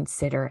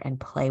 consider, and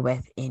play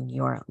with in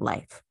your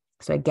life.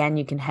 So again,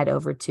 you can head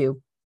over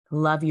to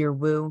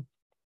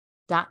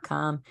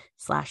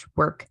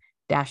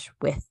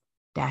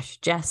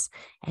loveyourwoo.com/work-with-Jess,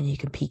 and you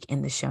can peek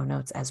in the show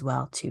notes as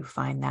well to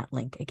find that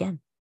link again.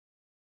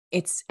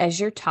 It's as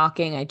you're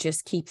talking, I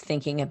just keep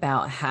thinking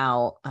about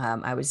how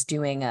I was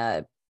doing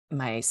my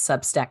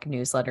Substack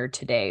newsletter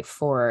today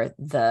for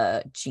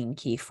the Gene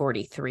Key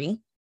 43.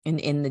 And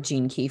in the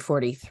Gene Key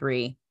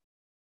 43,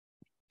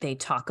 he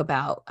talks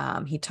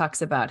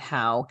about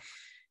how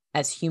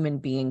as human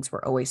beings,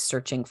 we're always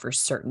searching for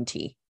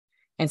certainty.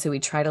 And so we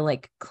try to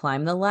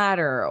climb the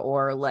ladder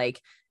or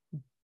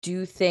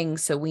do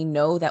things so we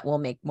know that we'll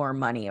make more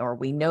money, or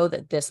we know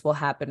that this will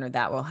happen or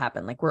that will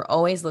happen. We're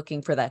always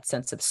looking for that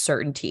sense of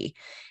certainty,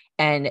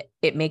 and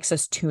it makes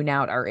us tune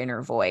out our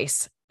inner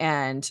voice.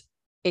 And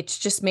it's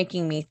just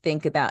making me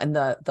think about, and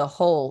the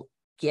whole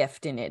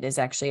gift in it is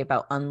actually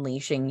about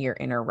unleashing your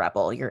inner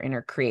rebel, your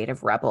inner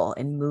creative rebel,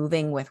 and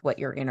moving with what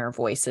your inner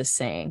voice is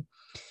saying.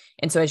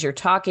 And so as you're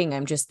talking,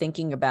 I'm just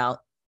thinking about,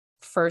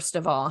 first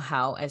of all,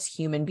 how as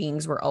human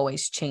beings, we're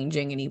always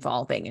changing and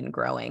evolving and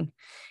growing,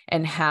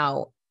 and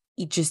how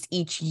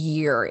each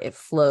year it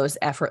flows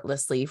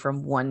effortlessly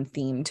from one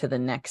theme to the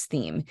next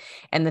theme.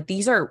 And that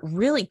these are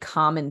really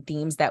common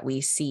themes that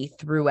we see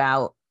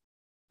throughout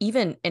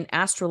even an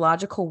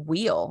astrological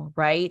wheel,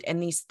 right?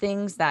 And these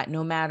things that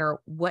no matter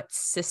what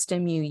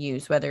system you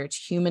use, whether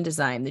it's human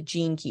design, the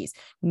Gene Keys,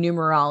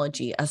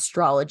 numerology,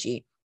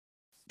 astrology,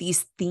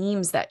 these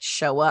themes that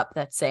show up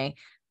that say,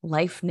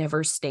 life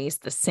never stays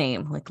the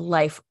same.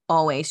 Life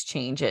always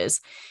changes.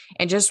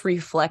 And just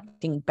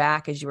reflecting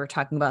back, as you were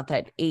talking about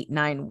that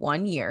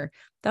 891 year,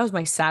 that was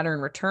my Saturn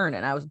return,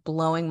 and I was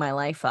blowing my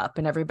life up,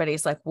 and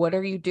everybody's like, what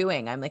are you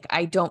doing? I'm like,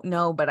 I don't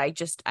know, but I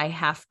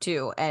have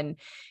to. And,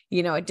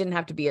 it didn't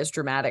have to be as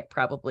dramatic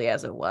probably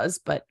as it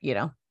was, but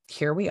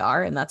here we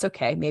are, and that's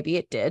okay. Maybe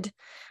it did.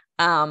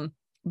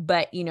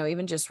 But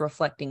even just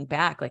reflecting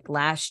back,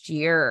 last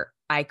year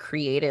I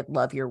created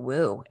Love Your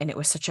Woo, and it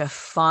was such a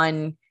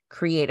fun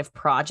creative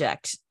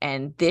project.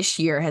 And this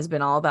year has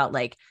been all about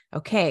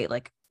okay,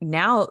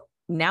 now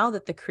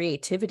that the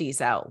creativity's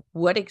out,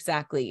 how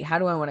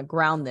do I want to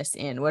ground this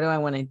in? What do I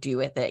want to do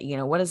with it?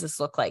 What does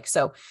this look like?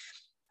 So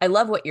I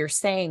love what you're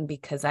saying,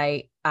 because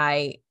I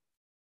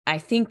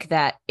think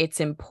that it's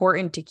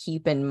important to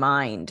keep in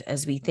mind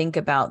as we think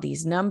about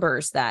these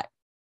numbers that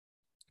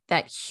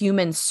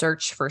human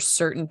search for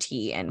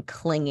certainty and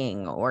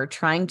clinging, or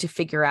trying to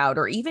figure out,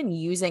 or even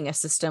using a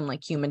system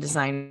like human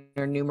design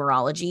or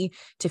numerology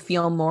to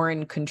feel more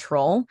in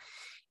control.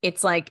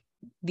 It's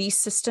these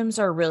systems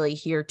are really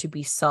here to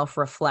be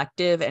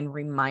self-reflective and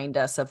remind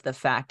us of the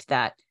fact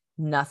that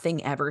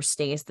nothing ever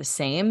stays the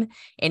same.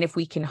 And if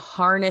we can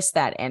harness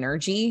that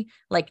energy,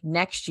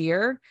 next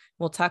year,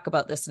 we'll talk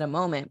about this in a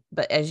moment,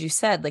 but as you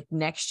said,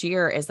 next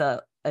year is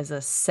a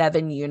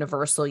 7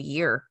 universal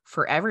year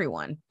for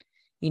everyone.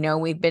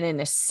 We've been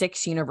in a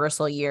 6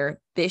 universal year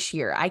this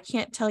year. I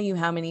can't tell you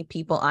how many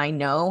people I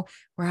know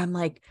where I'm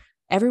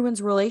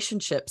everyone's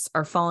relationships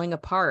are falling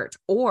apart,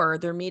 or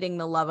they're meeting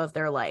the love of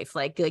their life.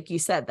 Like you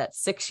said, that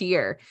 6th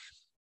year.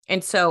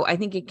 And so I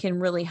think it can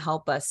really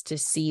help us to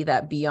see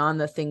that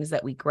beyond the things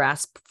that we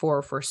grasp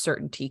for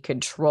certainty,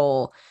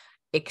 control,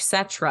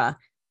 etc.,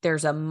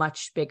 there's a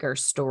much bigger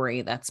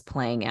story that's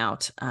playing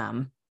out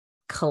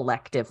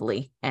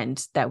collectively,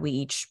 and that we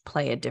each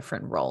play a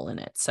different role in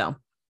it. So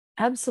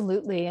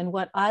Absolutely. And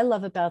what I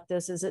love about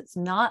this is it's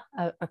not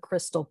a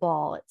crystal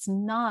ball. It's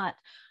not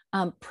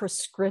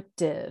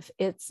prescriptive.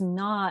 It's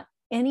not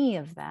any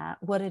of that.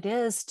 What it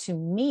is to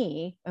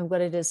me and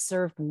what it has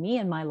served me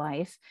in my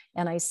life,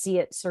 and I see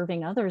it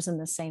serving others in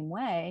the same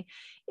way,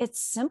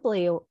 it's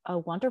simply a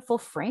wonderful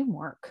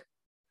framework,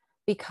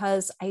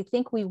 because I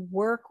think we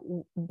work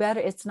better.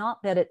 It's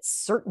not that it's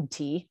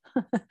certainty,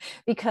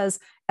 because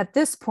at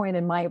this point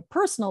in my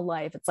personal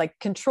life, it's like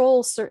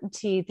control,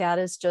 certainty. That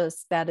is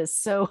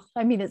so,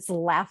 I mean, it's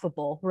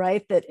laughable,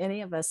 right? That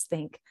any of us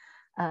think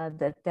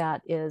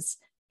that is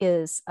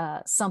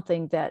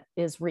something that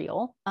is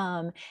real.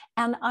 And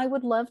I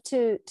would love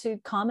to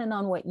comment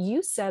on what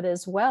you said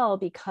as well,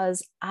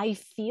 because I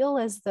feel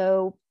as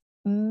though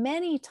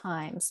many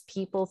times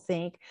people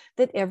think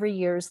that every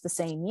year is the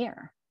same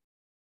year.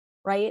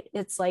 Right?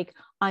 It's like,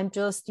 I'm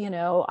just,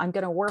 I'm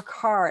going to work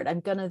hard.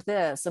 I'm going to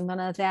this, I'm going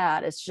to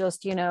that. It's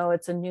just,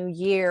 it's a new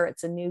year.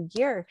 It's a new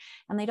year.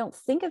 And they don't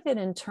think of it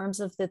in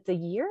terms of that the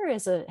year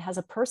has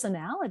a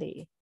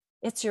personality.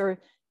 It's your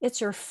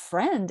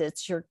friend.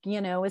 It's your,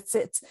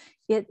 it's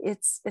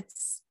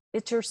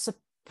your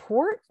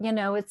support,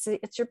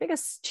 it's your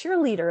biggest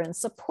cheerleader and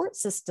support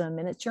system.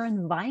 And it's your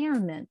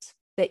environment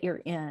that you're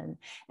in.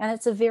 And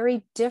it's a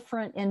very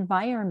different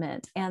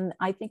environment. And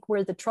I think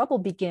where the trouble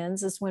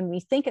begins is when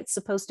we think it's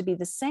supposed to be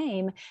the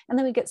same. And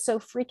then we get so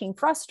freaking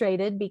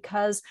frustrated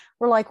because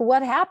we're like,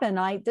 what happened?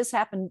 I did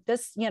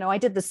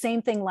the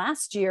same thing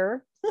last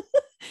year.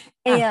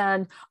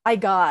 And I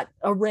got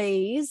a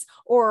raise,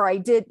 or I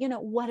did,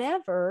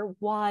 whatever.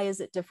 Why is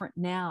it different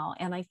now?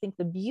 And I think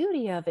the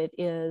beauty of it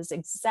is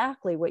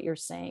exactly what you're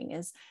saying,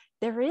 is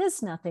there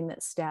is nothing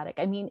that's static.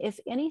 I mean, if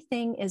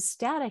anything is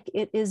static,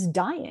 it is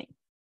dying.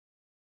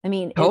 I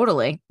mean,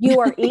 totally. You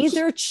are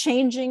either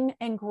changing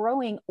and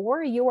growing,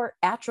 or you are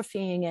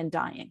atrophying and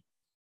dying.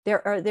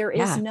 There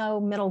is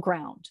no middle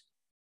ground.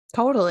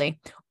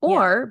 Totally.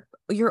 Or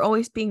you're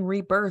always being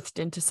rebirthed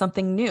into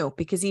something new,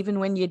 because even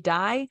when you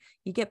die,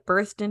 you get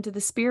birthed into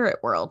the spirit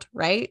world,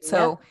 right? Yep.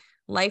 So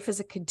life is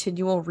a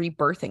continual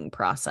rebirthing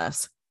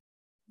process.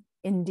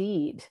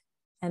 Indeed.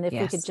 And if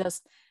we could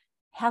just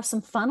have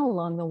some fun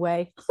along the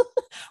way,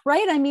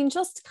 right? I mean,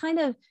 just kind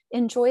of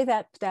enjoy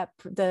I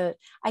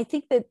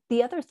think that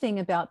the other thing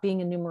about being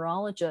a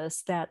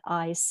numerologist that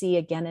I see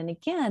again and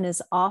again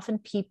is often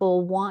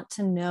people want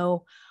to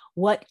know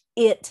what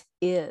it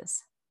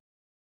is.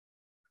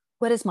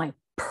 What is my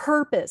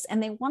purpose?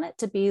 And they want it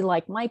to be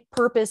like, my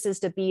purpose is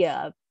to be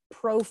a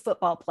pro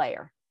football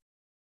player,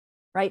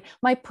 right?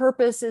 My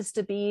purpose is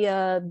to be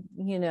an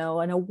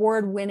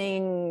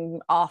award-winning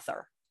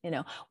author,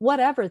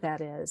 whatever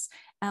that is.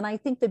 And I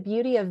think the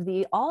beauty of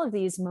all of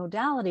these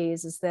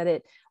modalities is that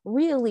it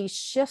really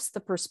shifts the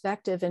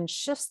perspective and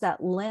shifts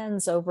that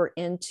lens over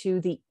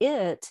into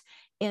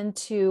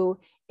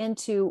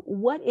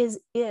what is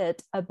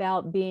it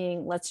about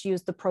being, let's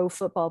use the pro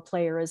football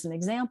player as an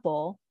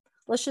example.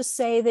 Let's just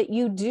say that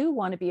you do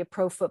want to be a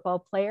pro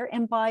football player,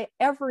 and by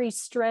every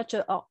stretch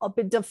of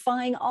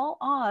defying all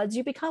odds,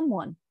 you become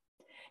one,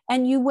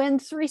 and you win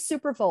 3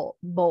 Super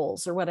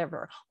Bowls or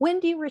whatever. When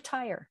do you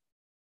retire?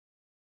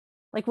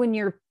 Like when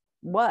you're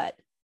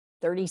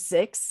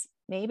 36,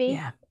 maybe?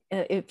 Yeah.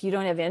 If you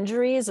don't have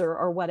injuries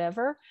or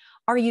whatever.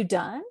 Are you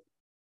done?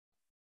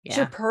 Yeah. Is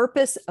your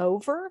purpose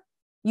over?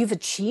 You've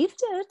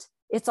achieved it.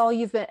 It's all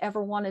you've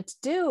ever wanted to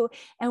do.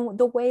 And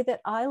the way that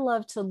I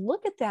love to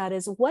look at that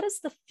is, what is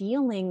the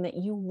feeling that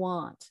you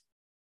want?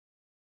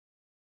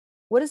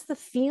 What is the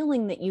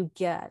feeling that you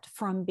get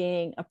from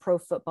being a pro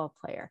football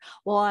player?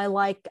 Well, I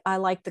like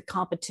the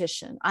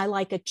competition. I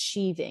like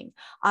achieving.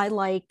 I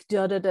like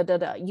da da da da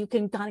da. You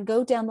can kind of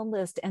go down the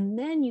list, and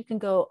then you can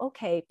go,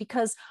 okay,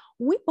 because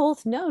we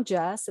both know,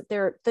 Jess, that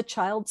they're the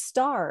child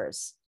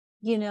stars.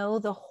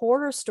 The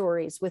horror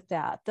stories with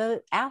that,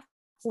 the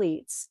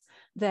athletes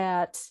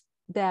that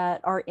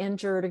are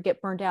injured or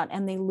get burned out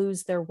and they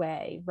lose their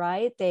way,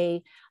 right?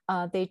 They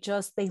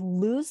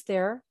lose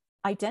their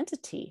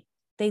identity.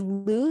 They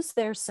lose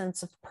their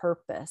sense of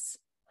purpose.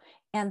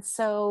 And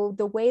so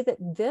the way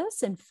that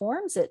this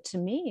informs it to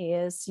me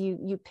is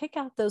you pick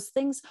out those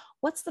things.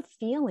 What's the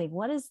feeling?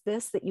 What is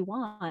this that you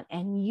want?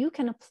 And you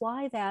can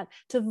apply that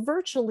to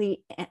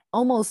virtually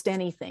almost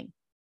anything.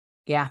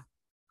 Yeah.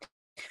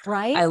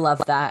 Right. I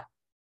love that.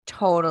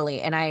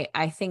 Totally. And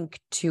I think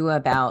too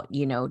about,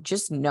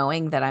 just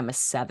knowing that I'm a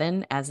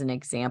 7 as an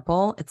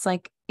example, it's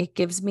like, it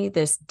gives me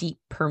this deep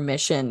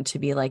permission to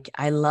be like,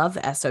 I love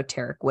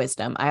esoteric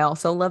wisdom. I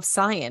also love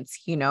science.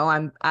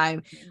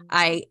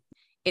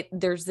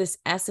 There's this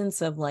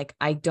essence of like,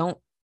 I don't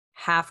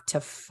have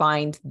to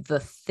find the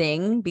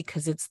thing,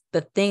 because it's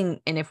the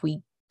thing. And if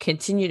we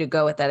continue to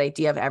go with that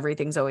idea of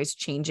everything's always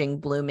changing,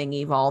 blooming,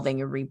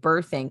 evolving, and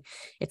rebirthing,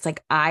 it's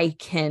like, I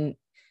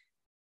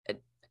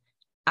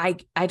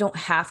don't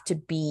have to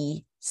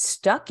be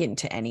stuck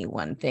into any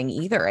one thing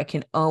either. I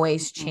can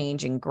always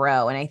change and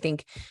grow. And I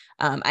think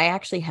I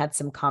actually had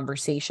some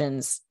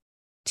conversations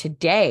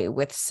today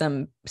with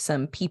some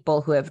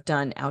people who have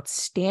done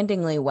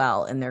outstandingly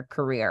well in their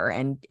career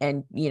and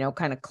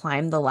kind of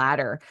climbed the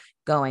ladder,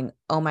 going,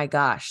 oh my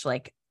gosh,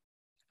 like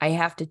I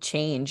have to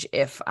change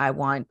if I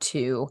want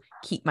to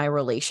keep my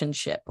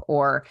relationship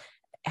or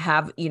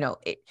have,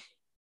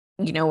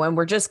 when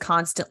we're just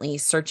constantly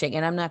searching.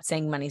 And I'm not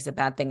saying money's a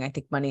bad thing. I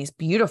think money is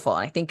beautiful.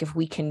 I think if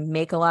we can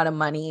make a lot of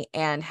money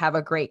and have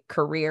a great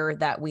career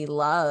that we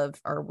love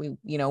or we,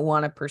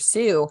 want to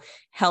pursue,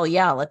 hell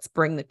yeah, let's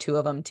bring the two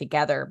of them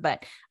together.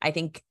 But I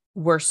think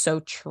we're so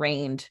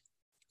trained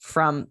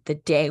from the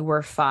day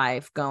we're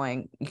 5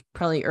 going,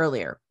 probably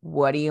earlier,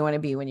 what do you want to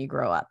be when you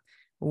grow up?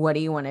 What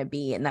do you want to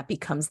be? And that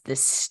becomes this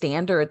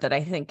standard that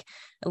I think,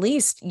 at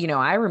least,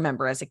 I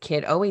remember as a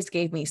kid, always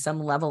gave me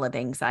some level of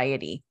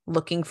anxiety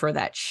looking for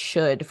that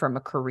should from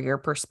a career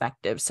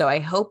perspective. So I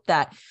hope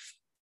that,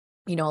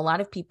 a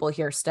lot of people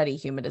here study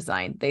human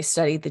design. They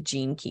study the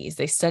gene keys.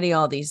 They study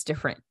all these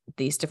different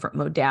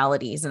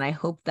modalities. And I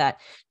hope that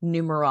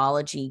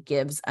numerology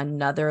gives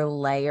another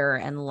layer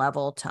and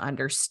level to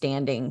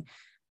understanding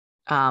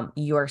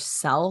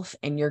yourself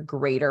and your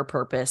greater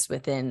purpose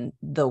within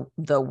the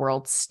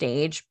world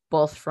stage,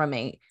 both from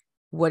a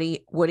what do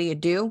you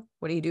do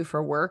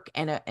for work,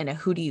 and a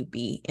who do you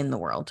be in the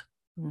world.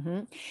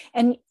 Mm-hmm.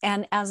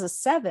 And as a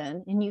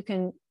 7, and you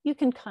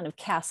can kind of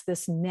cast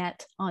this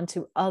net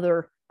onto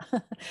other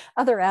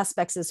other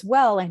aspects as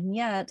well, and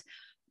yet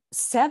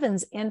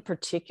 7s in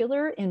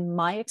particular, in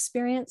my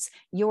experience,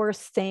 your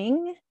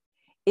thing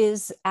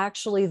is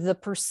actually the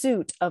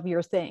pursuit of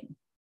your thing.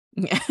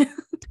 Yeah.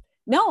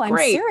 No, I'm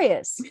Great.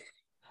 serious.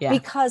 Yeah.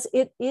 Because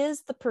it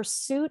is the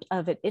pursuit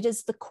of it. It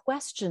is the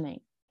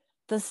questioning.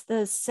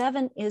 The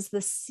 7 is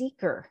the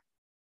seeker.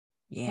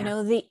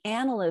 Yeah. The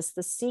analyst,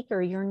 the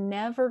seeker. You're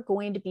never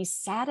going to be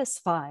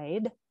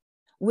satisfied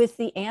with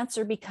the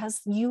answer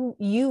because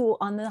you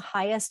on the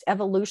highest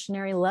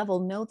evolutionary level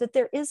know that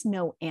there is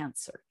no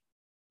answer.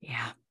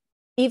 Yeah.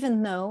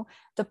 Even though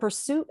the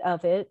pursuit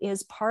of it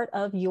is part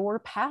of your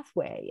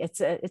pathway.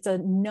 It's a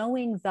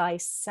knowing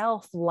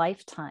thyself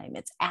lifetime.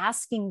 It's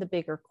asking the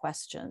bigger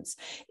questions.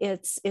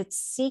 It's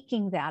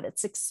seeking that.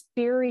 It's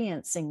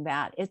experiencing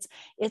that. It's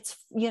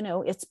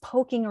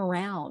poking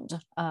around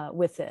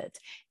with it,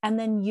 and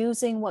then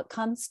using what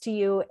comes to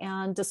you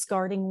and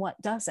discarding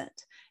what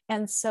doesn't.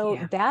 And so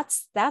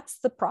that's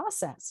the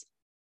process.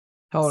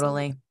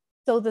 Totally.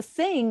 So the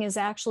thing is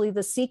actually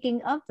the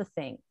seeking of the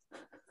thing.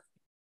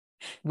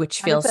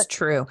 Which feels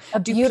true. A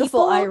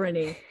beautiful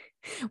irony.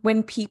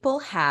 When people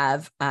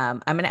have, I'm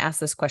going to ask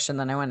this question,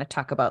 then I want to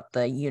talk about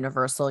the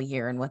universal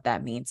year and what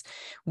that means.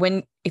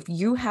 If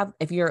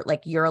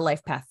you're a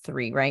life path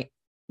 3, right?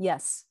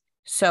 Yes.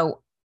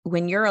 So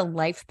when you're a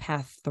life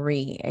path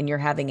 3 and you're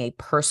having a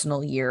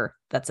personal year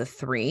that's a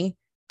 3,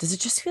 does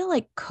it just feel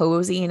like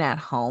cozy and at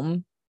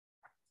home?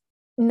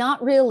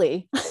 Not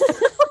really.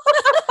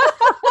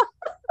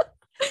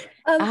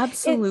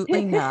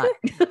 Absolutely not.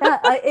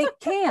 It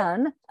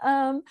can.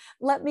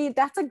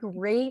 That's a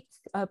great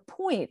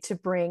point to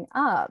bring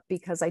up,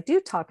 because I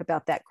do talk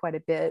about that quite a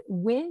bit.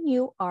 When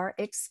you are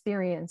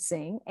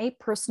experiencing a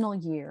personal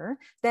year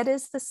that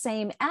is the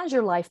same as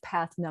your life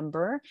path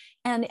number,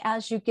 and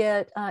as you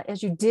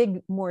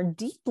dig more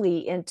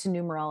deeply into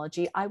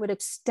numerology, I would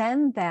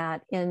extend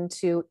that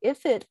into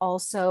if it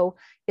also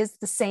is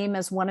the same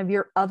as one of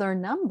your other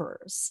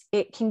numbers.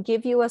 It can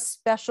give you a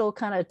special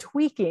kind of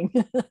tweaking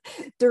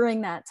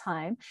during that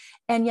time.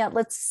 And yet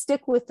let's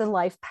stick with the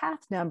life path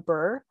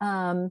number,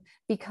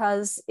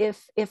 because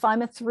if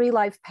I'm a 3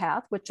 life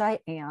path, which I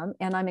am,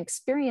 and I'm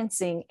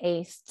experiencing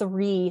a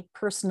 3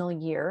 personal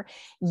year,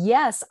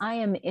 yes, I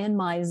am in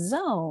my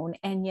zone.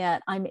 And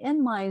yet I'm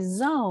in my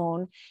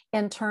zone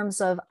in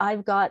terms of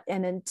I've got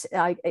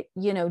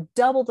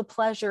double the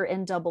pleasure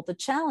and double the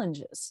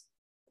challenges.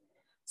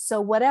 So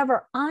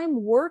whatever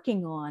I'm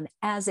working on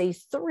as a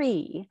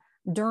 3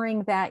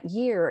 during that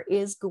year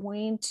is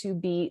going to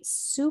be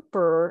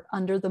super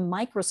under the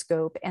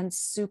microscope and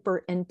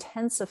super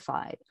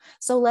intensified.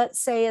 So let's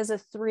say as a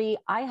 3,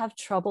 I have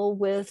trouble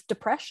with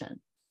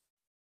depression.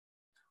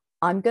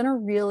 I'm going to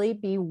really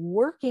be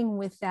working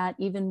with that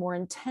even more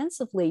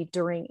intensively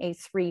during a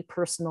 3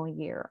 personal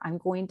year. I'm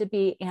going to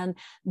be, and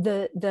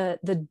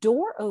the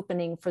door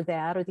opening for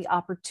that, or the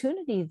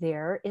opportunity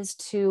there, is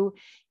to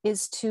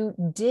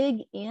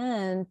dig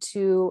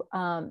into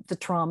the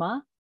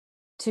trauma,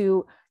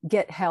 to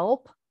get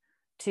help,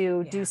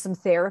 to do some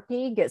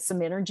therapy, get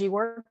some energy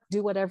work,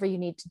 do whatever you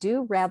need to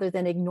do, rather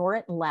than ignore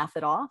it and laugh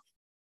it off,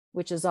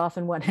 which is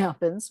often what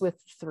happens with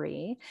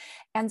 3.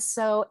 And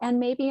so, and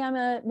maybe I'm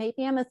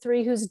a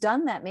 3 who's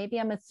done that. Maybe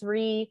I'm a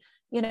 3,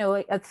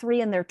 a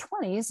 3 in their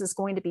 20s is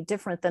going to be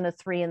different than a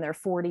 3 in their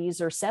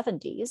 40s or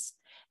 70s.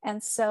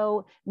 And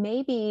so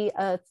maybe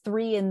a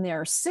 3 in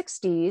their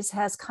 60s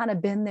has kind of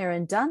been there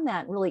and done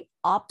that, really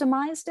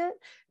optimized it.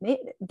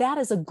 That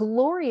is a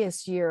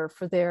glorious year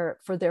for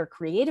their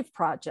creative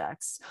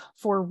projects,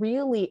 for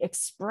really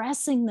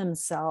expressing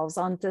themselves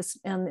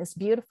in this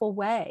beautiful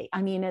way.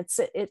 I mean,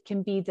 it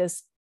can be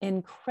this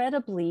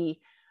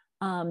incredibly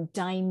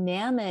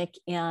dynamic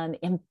and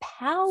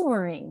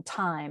empowering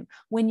time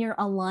when you're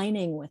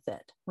aligning with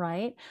it,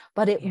 right?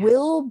 But it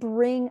will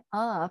bring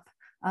up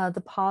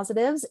the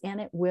positives,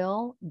 and it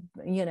will,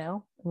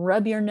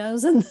 rub your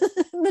nose in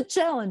the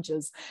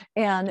challenges.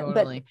 And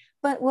Totally.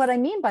 but what I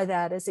mean by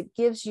that is it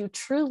gives you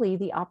truly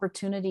the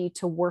opportunity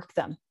to work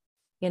them,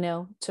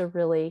 to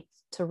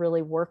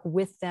really work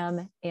with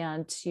them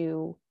and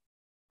to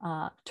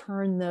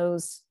turn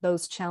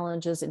those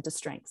challenges into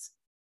strengths.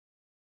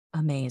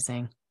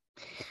 Amazing.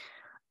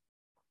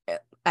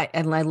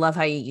 I love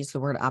how you use the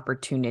word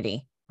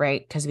opportunity,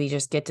 right? Because we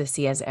just get to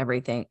see as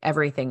everything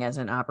as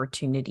an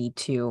opportunity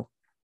to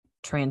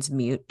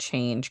transmute,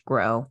 change,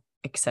 grow,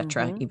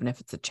 etc., even if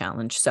it's a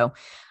challenge. So,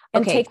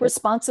 and take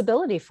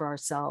responsibility for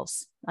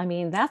ourselves. I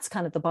mean, that's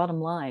kind of the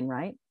bottom line,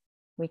 right?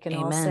 We can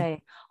all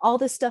say, all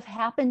this stuff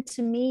happened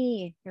to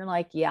me. You're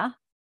like, yeah,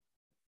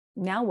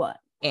 now what?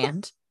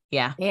 And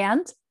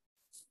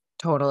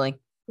totally.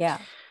 Yeah.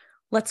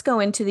 Let's go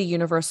into the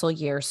universal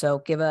year. So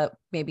give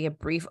maybe a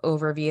brief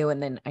overview.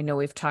 And then I know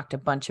we've talked a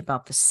bunch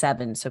about the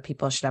 7, so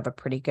people should have a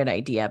pretty good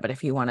idea. But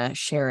if you want to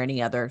share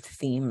any other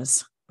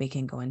themes, we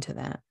can go into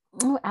that.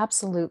 Oh,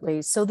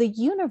 absolutely. So the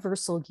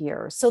universal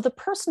year. So the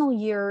personal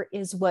year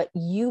is what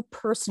you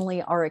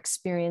personally are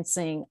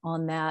experiencing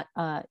on that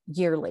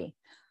yearly,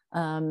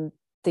 the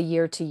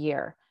year to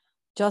year.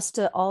 Just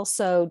to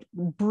also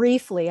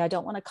briefly, I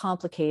don't want to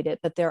complicate it,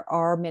 but there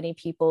are many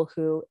people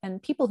who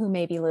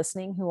may be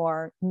listening who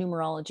are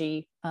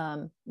numerology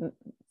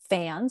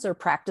fans or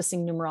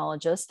practicing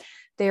numerologists.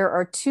 There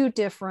are 2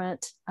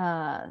 different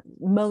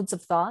modes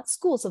of thought,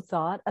 schools of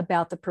thought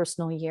about the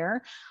personal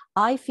year.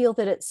 I feel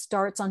that it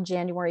starts on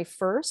January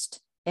 1st,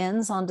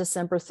 ends on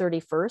December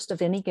 31st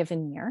of any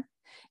given year,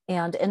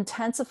 and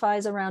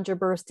intensifies around your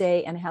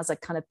birthday and has a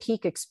kind of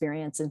peak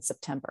experience in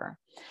September.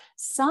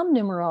 Some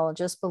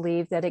numerologists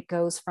believe that it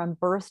goes from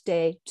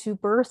birthday to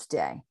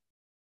birthday.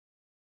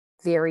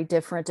 Very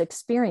different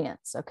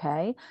experience.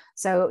 Okay.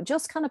 So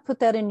just kind of put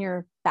that in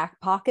your back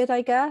pocket,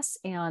 I guess,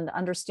 and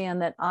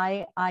understand that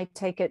I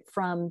take it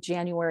from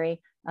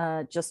January,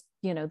 just,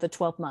 the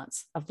 12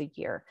 months of the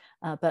year,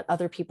 but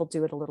other people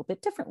do it a little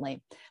bit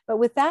differently. But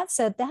with that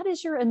said, that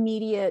is your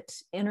immediate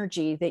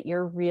energy that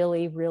you're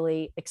really,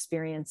 really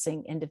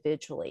experiencing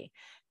individually.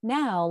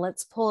 Now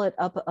let's pull it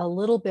up a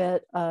little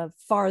bit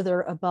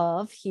farther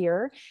above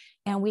here.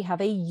 And we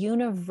have a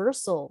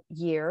universal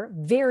year,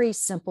 very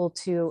simple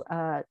to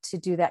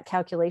do that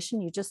calculation.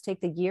 You just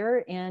take the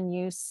year and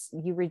you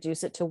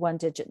reduce it to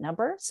 1-digit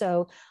number.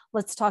 So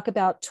let's talk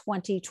about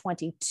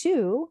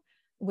 2022,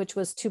 which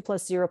was 2 +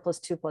 0 +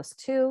 2 +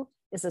 2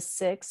 is a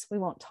 6. We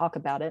won't talk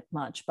about it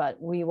much,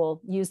 but we will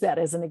use that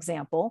as an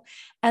example.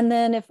 And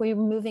then if we're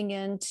moving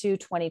into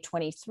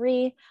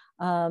 2023,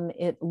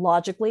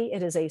 logically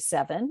it is a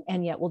 7,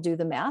 and yet we'll do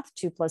the math.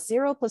 2 +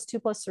 0 + 2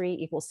 +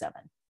 3 =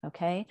 7.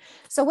 Okay.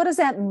 So what does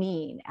that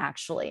mean?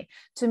 Actually,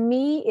 to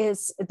me,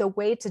 is the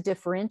way to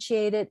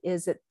differentiate it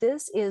is that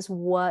this is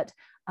what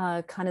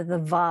kind of the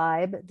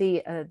vibe,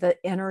 the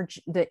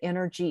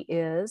energy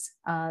is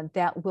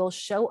that will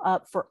show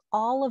up for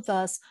all of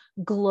us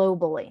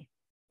globally,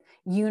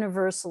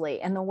 universally.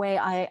 And the way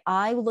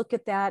I look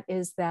at that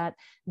is that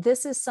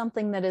this is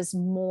something that is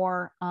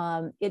more,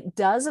 it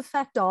does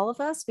affect all of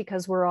us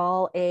because we're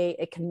all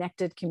a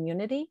connected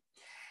community.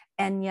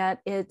 And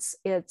yet it's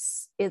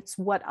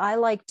what I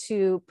like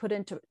to put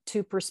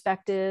into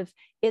perspective.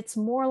 It's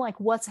more like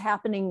what's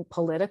happening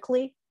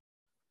politically,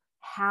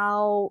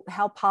 how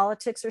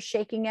politics are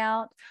shaking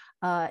out,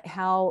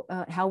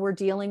 how we're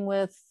dealing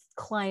with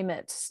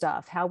climate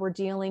stuff, how we're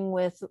dealing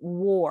with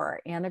war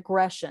and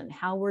aggression,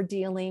 how we're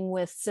dealing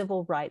with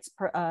civil rights,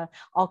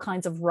 all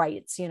kinds of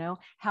rights,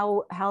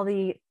 how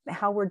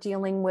we're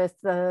dealing with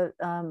the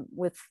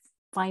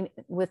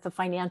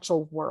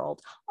financial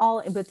world,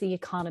 all with the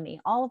economy.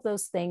 All of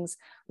those things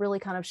really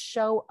kind of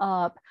show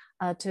up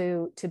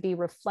to be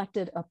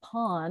reflected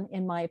upon,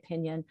 in my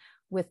opinion,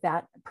 with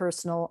that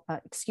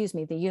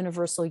the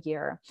universal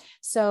year.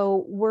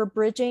 So we're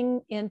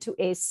bridging into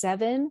a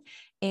 7,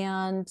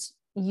 and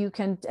you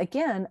can,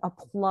 again,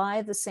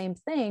 apply the same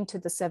thing to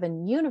the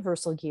 7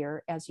 universal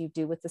year as you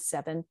do with the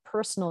 7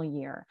 personal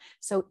year.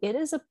 So it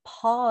is a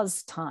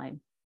pause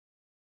time.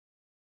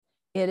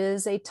 It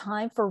is a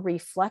time for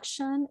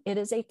reflection. It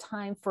is a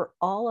time for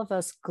all of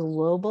us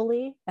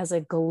globally, as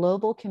a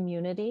global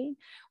community,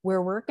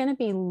 where we're going to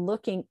be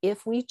looking,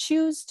 if we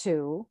choose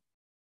to,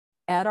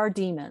 at our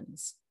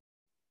demons,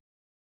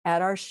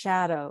 at our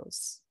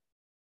shadows,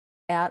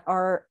 at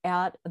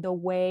the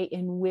way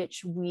in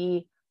which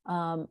we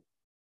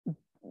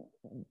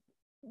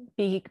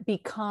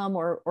become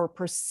or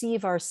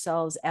perceive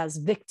ourselves as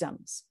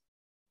victims.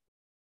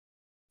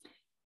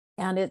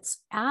 And it's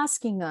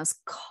asking us,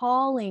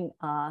 calling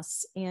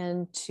us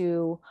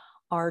into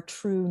our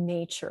true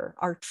nature,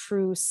 our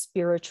true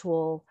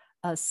spiritual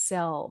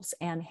selves,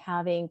 and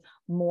having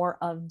more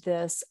of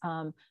this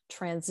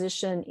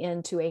transition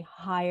into a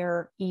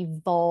higher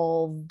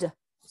evolved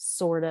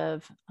sort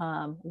of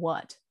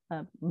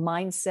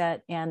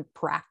mindset and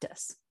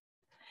practice.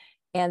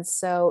 And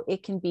so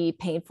it can be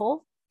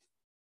painful.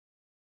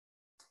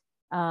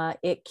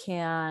 It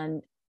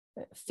can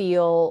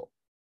feel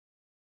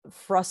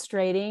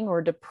frustrating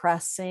or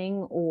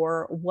depressing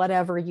or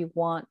whatever you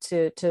want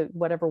to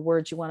whatever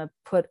words you want to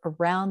put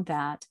around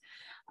that.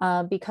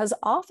 Because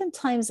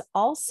oftentimes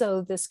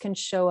also this can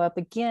show up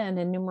again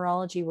in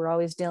numerology. We're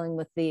always dealing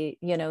with the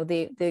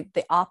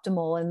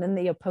optimal and then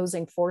the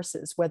opposing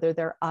forces, whether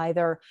they're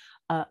either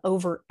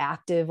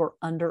overactive or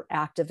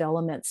underactive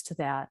elements to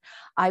that.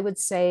 I would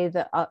say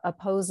the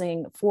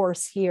opposing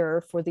force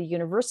here for the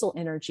universal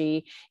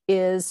energy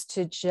is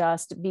to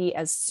just be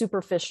as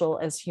superficial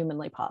as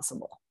humanly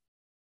possible,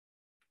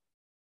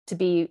 to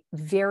be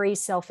very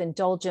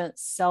self-indulgent,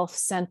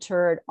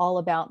 self-centered, all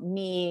about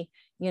me,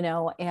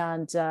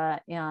 and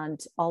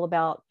all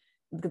about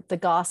the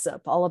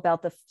gossip, all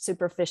about the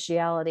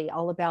superficiality,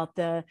 all about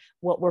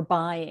what we're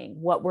buying,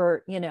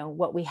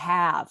 what we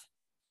have,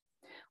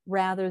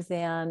 rather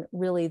than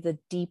really the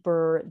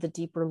deeper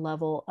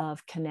level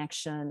of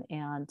connection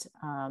and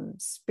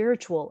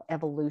spiritual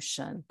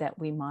evolution that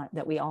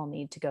we all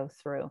need to go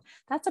through.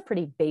 That's a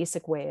pretty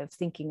basic way of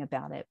thinking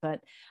about it,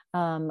 but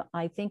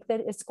I think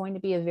that it's going to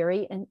be a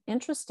very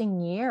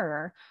interesting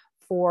year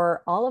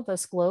for all of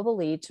us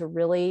globally to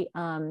really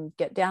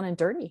get down and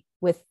dirty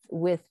with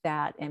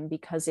that, and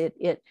because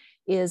it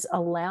is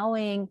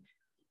allowing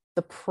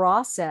the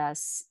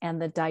process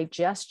and the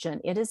digestion.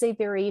 It is a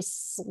very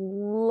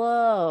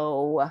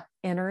slow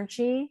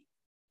energy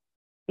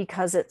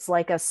because it's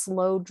like a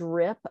slow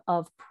drip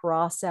of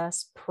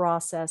process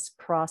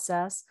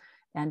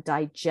and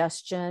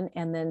digestion,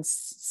 and then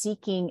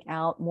seeking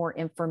out more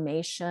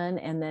information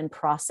and then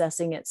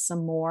processing it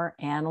some more,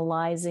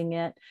 analyzing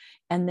it,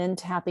 and then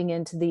tapping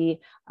into the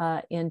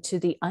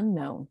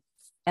unknown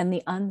and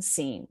the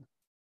unseen,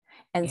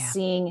 and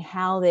seeing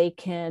how they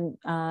can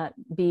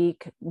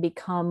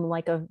become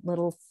like a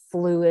little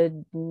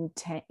fluid,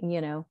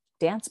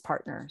 dance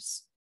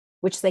partners,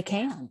 which they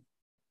can.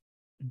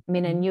 I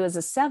mean, and you as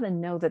a 7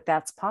 know that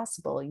that's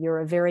possible. You're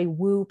a very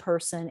woo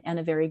person and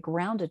a very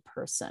grounded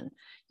person.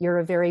 You're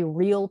a very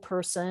real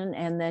person.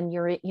 And then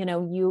you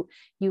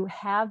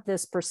have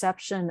this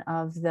perception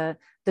of the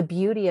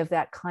beauty of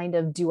that kind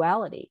of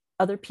duality.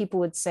 Other people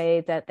would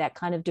say that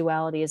kind of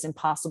duality is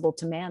impossible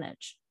to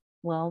manage.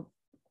 Well,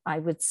 I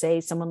would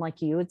say someone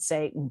like you would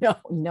say,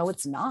 no,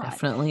 it's not.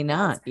 Definitely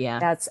not.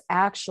 That's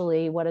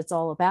actually what it's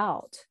all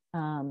about.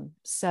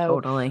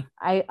 So totally.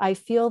 I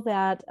feel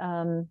that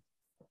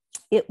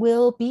it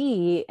will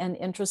be an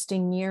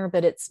interesting year,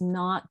 but it's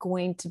not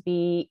going to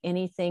be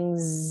anything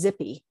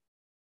zippy.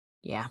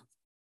 Yeah.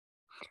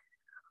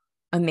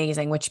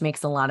 Amazing, which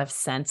makes a lot of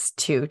sense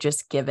too,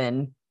 just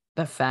given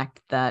the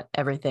fact that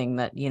everything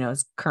that,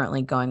 is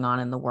currently going on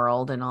in the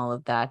world and all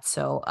of that.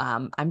 So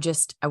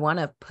I want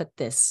to put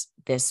this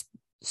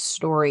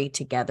story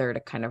together to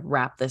kind of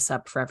wrap this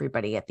up for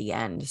everybody at the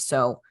end.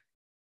 So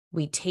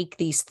we take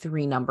these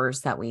 3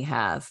 numbers that we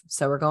have.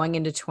 So we're going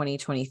into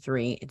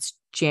 2023. It's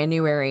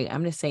January,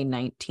 I'm going to say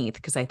 19th,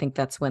 because I think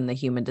that's when the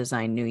Human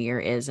Design New Year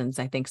is. And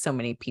I think so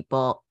many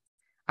people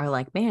are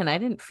like, man, I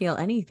didn't feel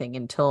anything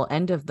until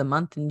end of the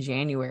month in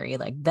January.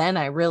 Like then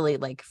I really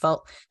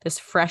felt this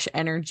fresh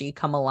energy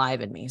come alive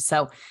in me.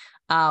 So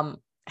I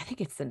think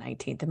it's the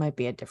 19th. It might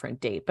be a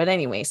different date, but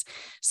anyways,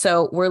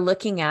 so we're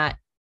looking at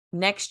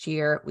next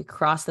year, we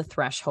cross the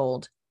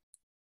threshold.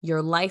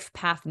 Your life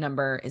path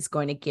number is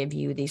going to give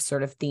you these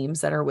sort of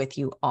themes that are with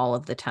you all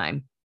of the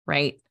time,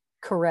 right?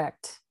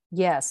 Correct.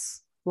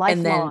 Yes.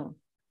 Lifelong. And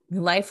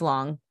then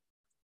lifelong.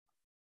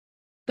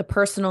 The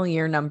personal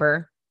year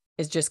number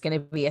is just going to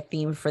be a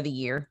theme for the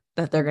year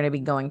that they're going to be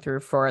going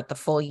through for the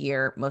full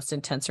year. Most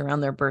intense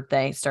around their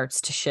birthday,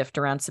 starts to shift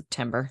around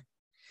September.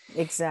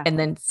 Exactly. And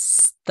then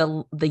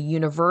the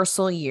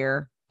universal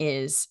year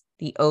is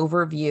the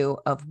overview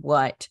of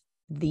what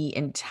the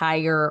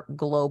entire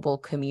global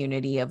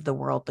community of the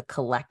world, the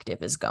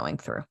collective, is going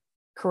through.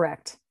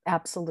 Correct.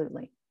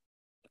 Absolutely.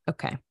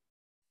 Okay.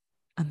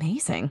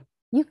 Amazing.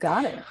 You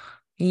got it.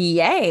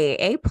 Yay.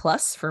 A+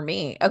 for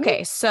me.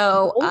 Okay.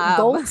 So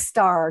gold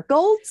star,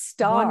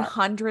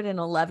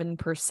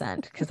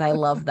 111%, because I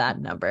love that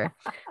number.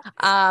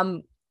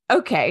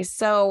 Okay.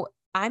 So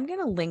I'm going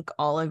to link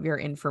all of your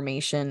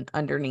information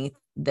underneath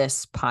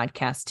this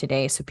podcast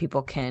today so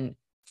people can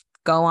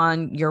go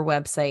on your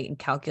website and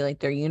calculate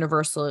their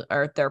universal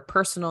or their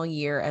personal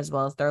year as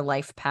well as their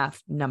life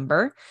path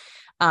number.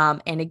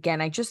 And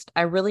again,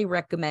 I really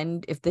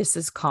recommend, if this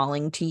is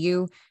calling to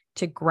you,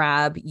 to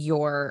grab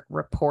your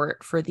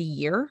report for the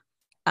year,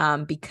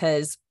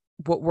 because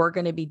what we're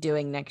going to be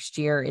doing next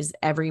year is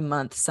every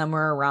month,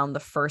 somewhere around the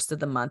first of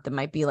the month, it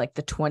might be like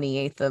the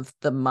 28th of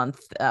the month,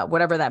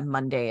 whatever that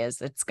Monday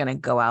is, it's going to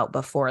go out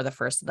before the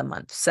first of the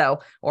month. So,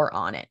 or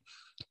on it.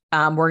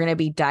 We're going to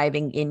be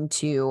diving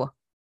into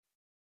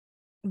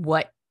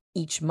what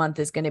each month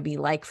is going to be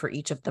like for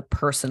each of the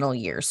personal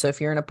years. So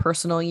if you're in a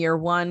personal year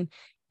 1,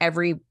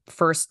 every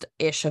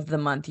first-ish of the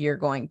month,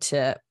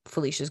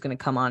 Felicia's going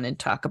to come on and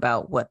talk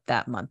about what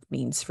that month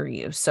means for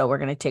you. So we're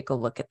going to take a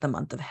look at the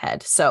month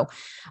ahead. So,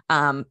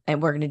 and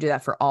we're going to do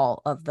that for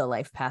all of the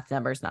life path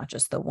numbers, not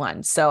just the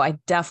one. So I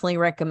definitely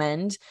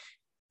recommend,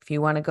 if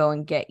you want to go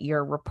and get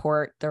your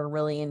report, they're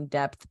really in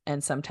depth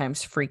and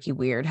sometimes freaky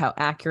weird how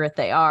accurate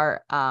they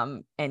are.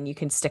 And you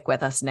can stick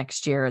with us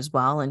next year as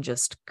well and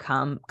just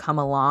come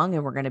along,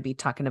 and we're going to be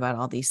talking about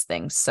all these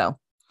things. So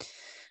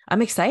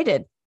I'm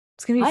excited.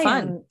 It's going to be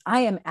fun.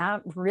 I am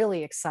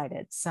really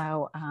excited.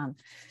 So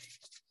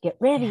get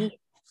ready.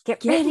 Yeah.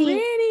 Get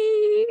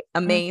ready.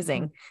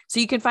 Amazing. Mm-hmm. So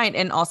you can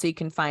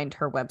find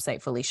her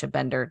website,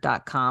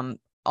 FeliciaBender.com,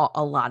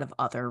 a lot of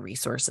other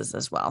resources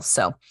as well.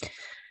 So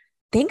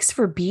thanks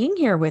for being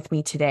here with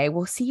me today.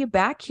 We'll see you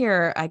back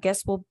here. I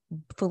guess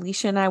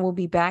Felicia and I will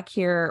be back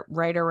here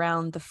right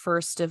around the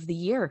first of the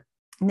year.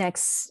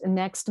 Next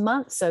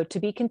month. So to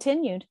be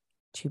continued.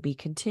 To be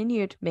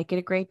continued. Make it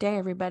a great day,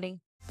 everybody.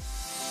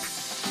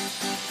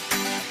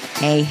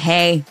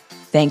 Hey,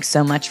 thanks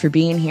so much for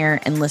being here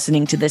and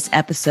listening to this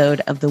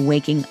episode of the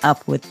Waking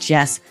Up with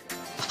Jess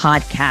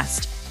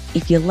podcast.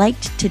 If you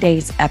liked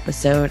today's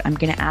episode, I'm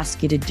going to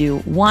ask you to do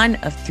one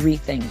of three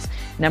things.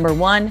 Number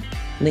one,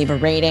 leave a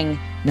rating.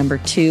 Number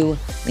two,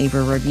 leave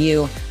a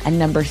review. And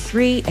number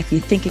three, if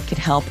you think it could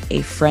help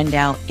a friend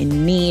out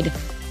in need,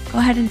 go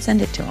ahead and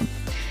send it to them.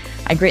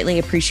 I greatly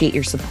appreciate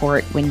your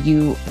support when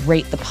you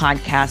rate the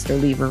podcast or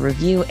leave a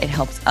review. It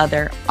helps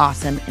other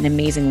awesome and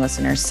amazing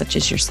listeners such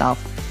as yourself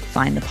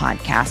find the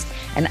podcast.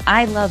 And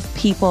I love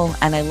people,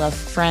 and I love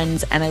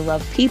friends, and I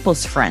love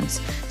people's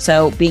friends.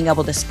 So being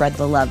able to spread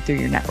the love through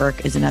your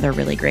network is another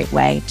really great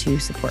way to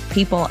support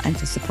people and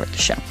to support the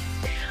show.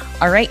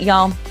 All right,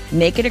 y'all,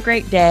 make it a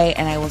great day,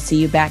 and I will see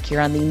you back here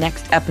on the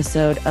next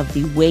episode of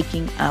the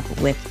Waking Up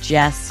with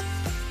Jess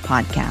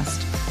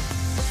podcast.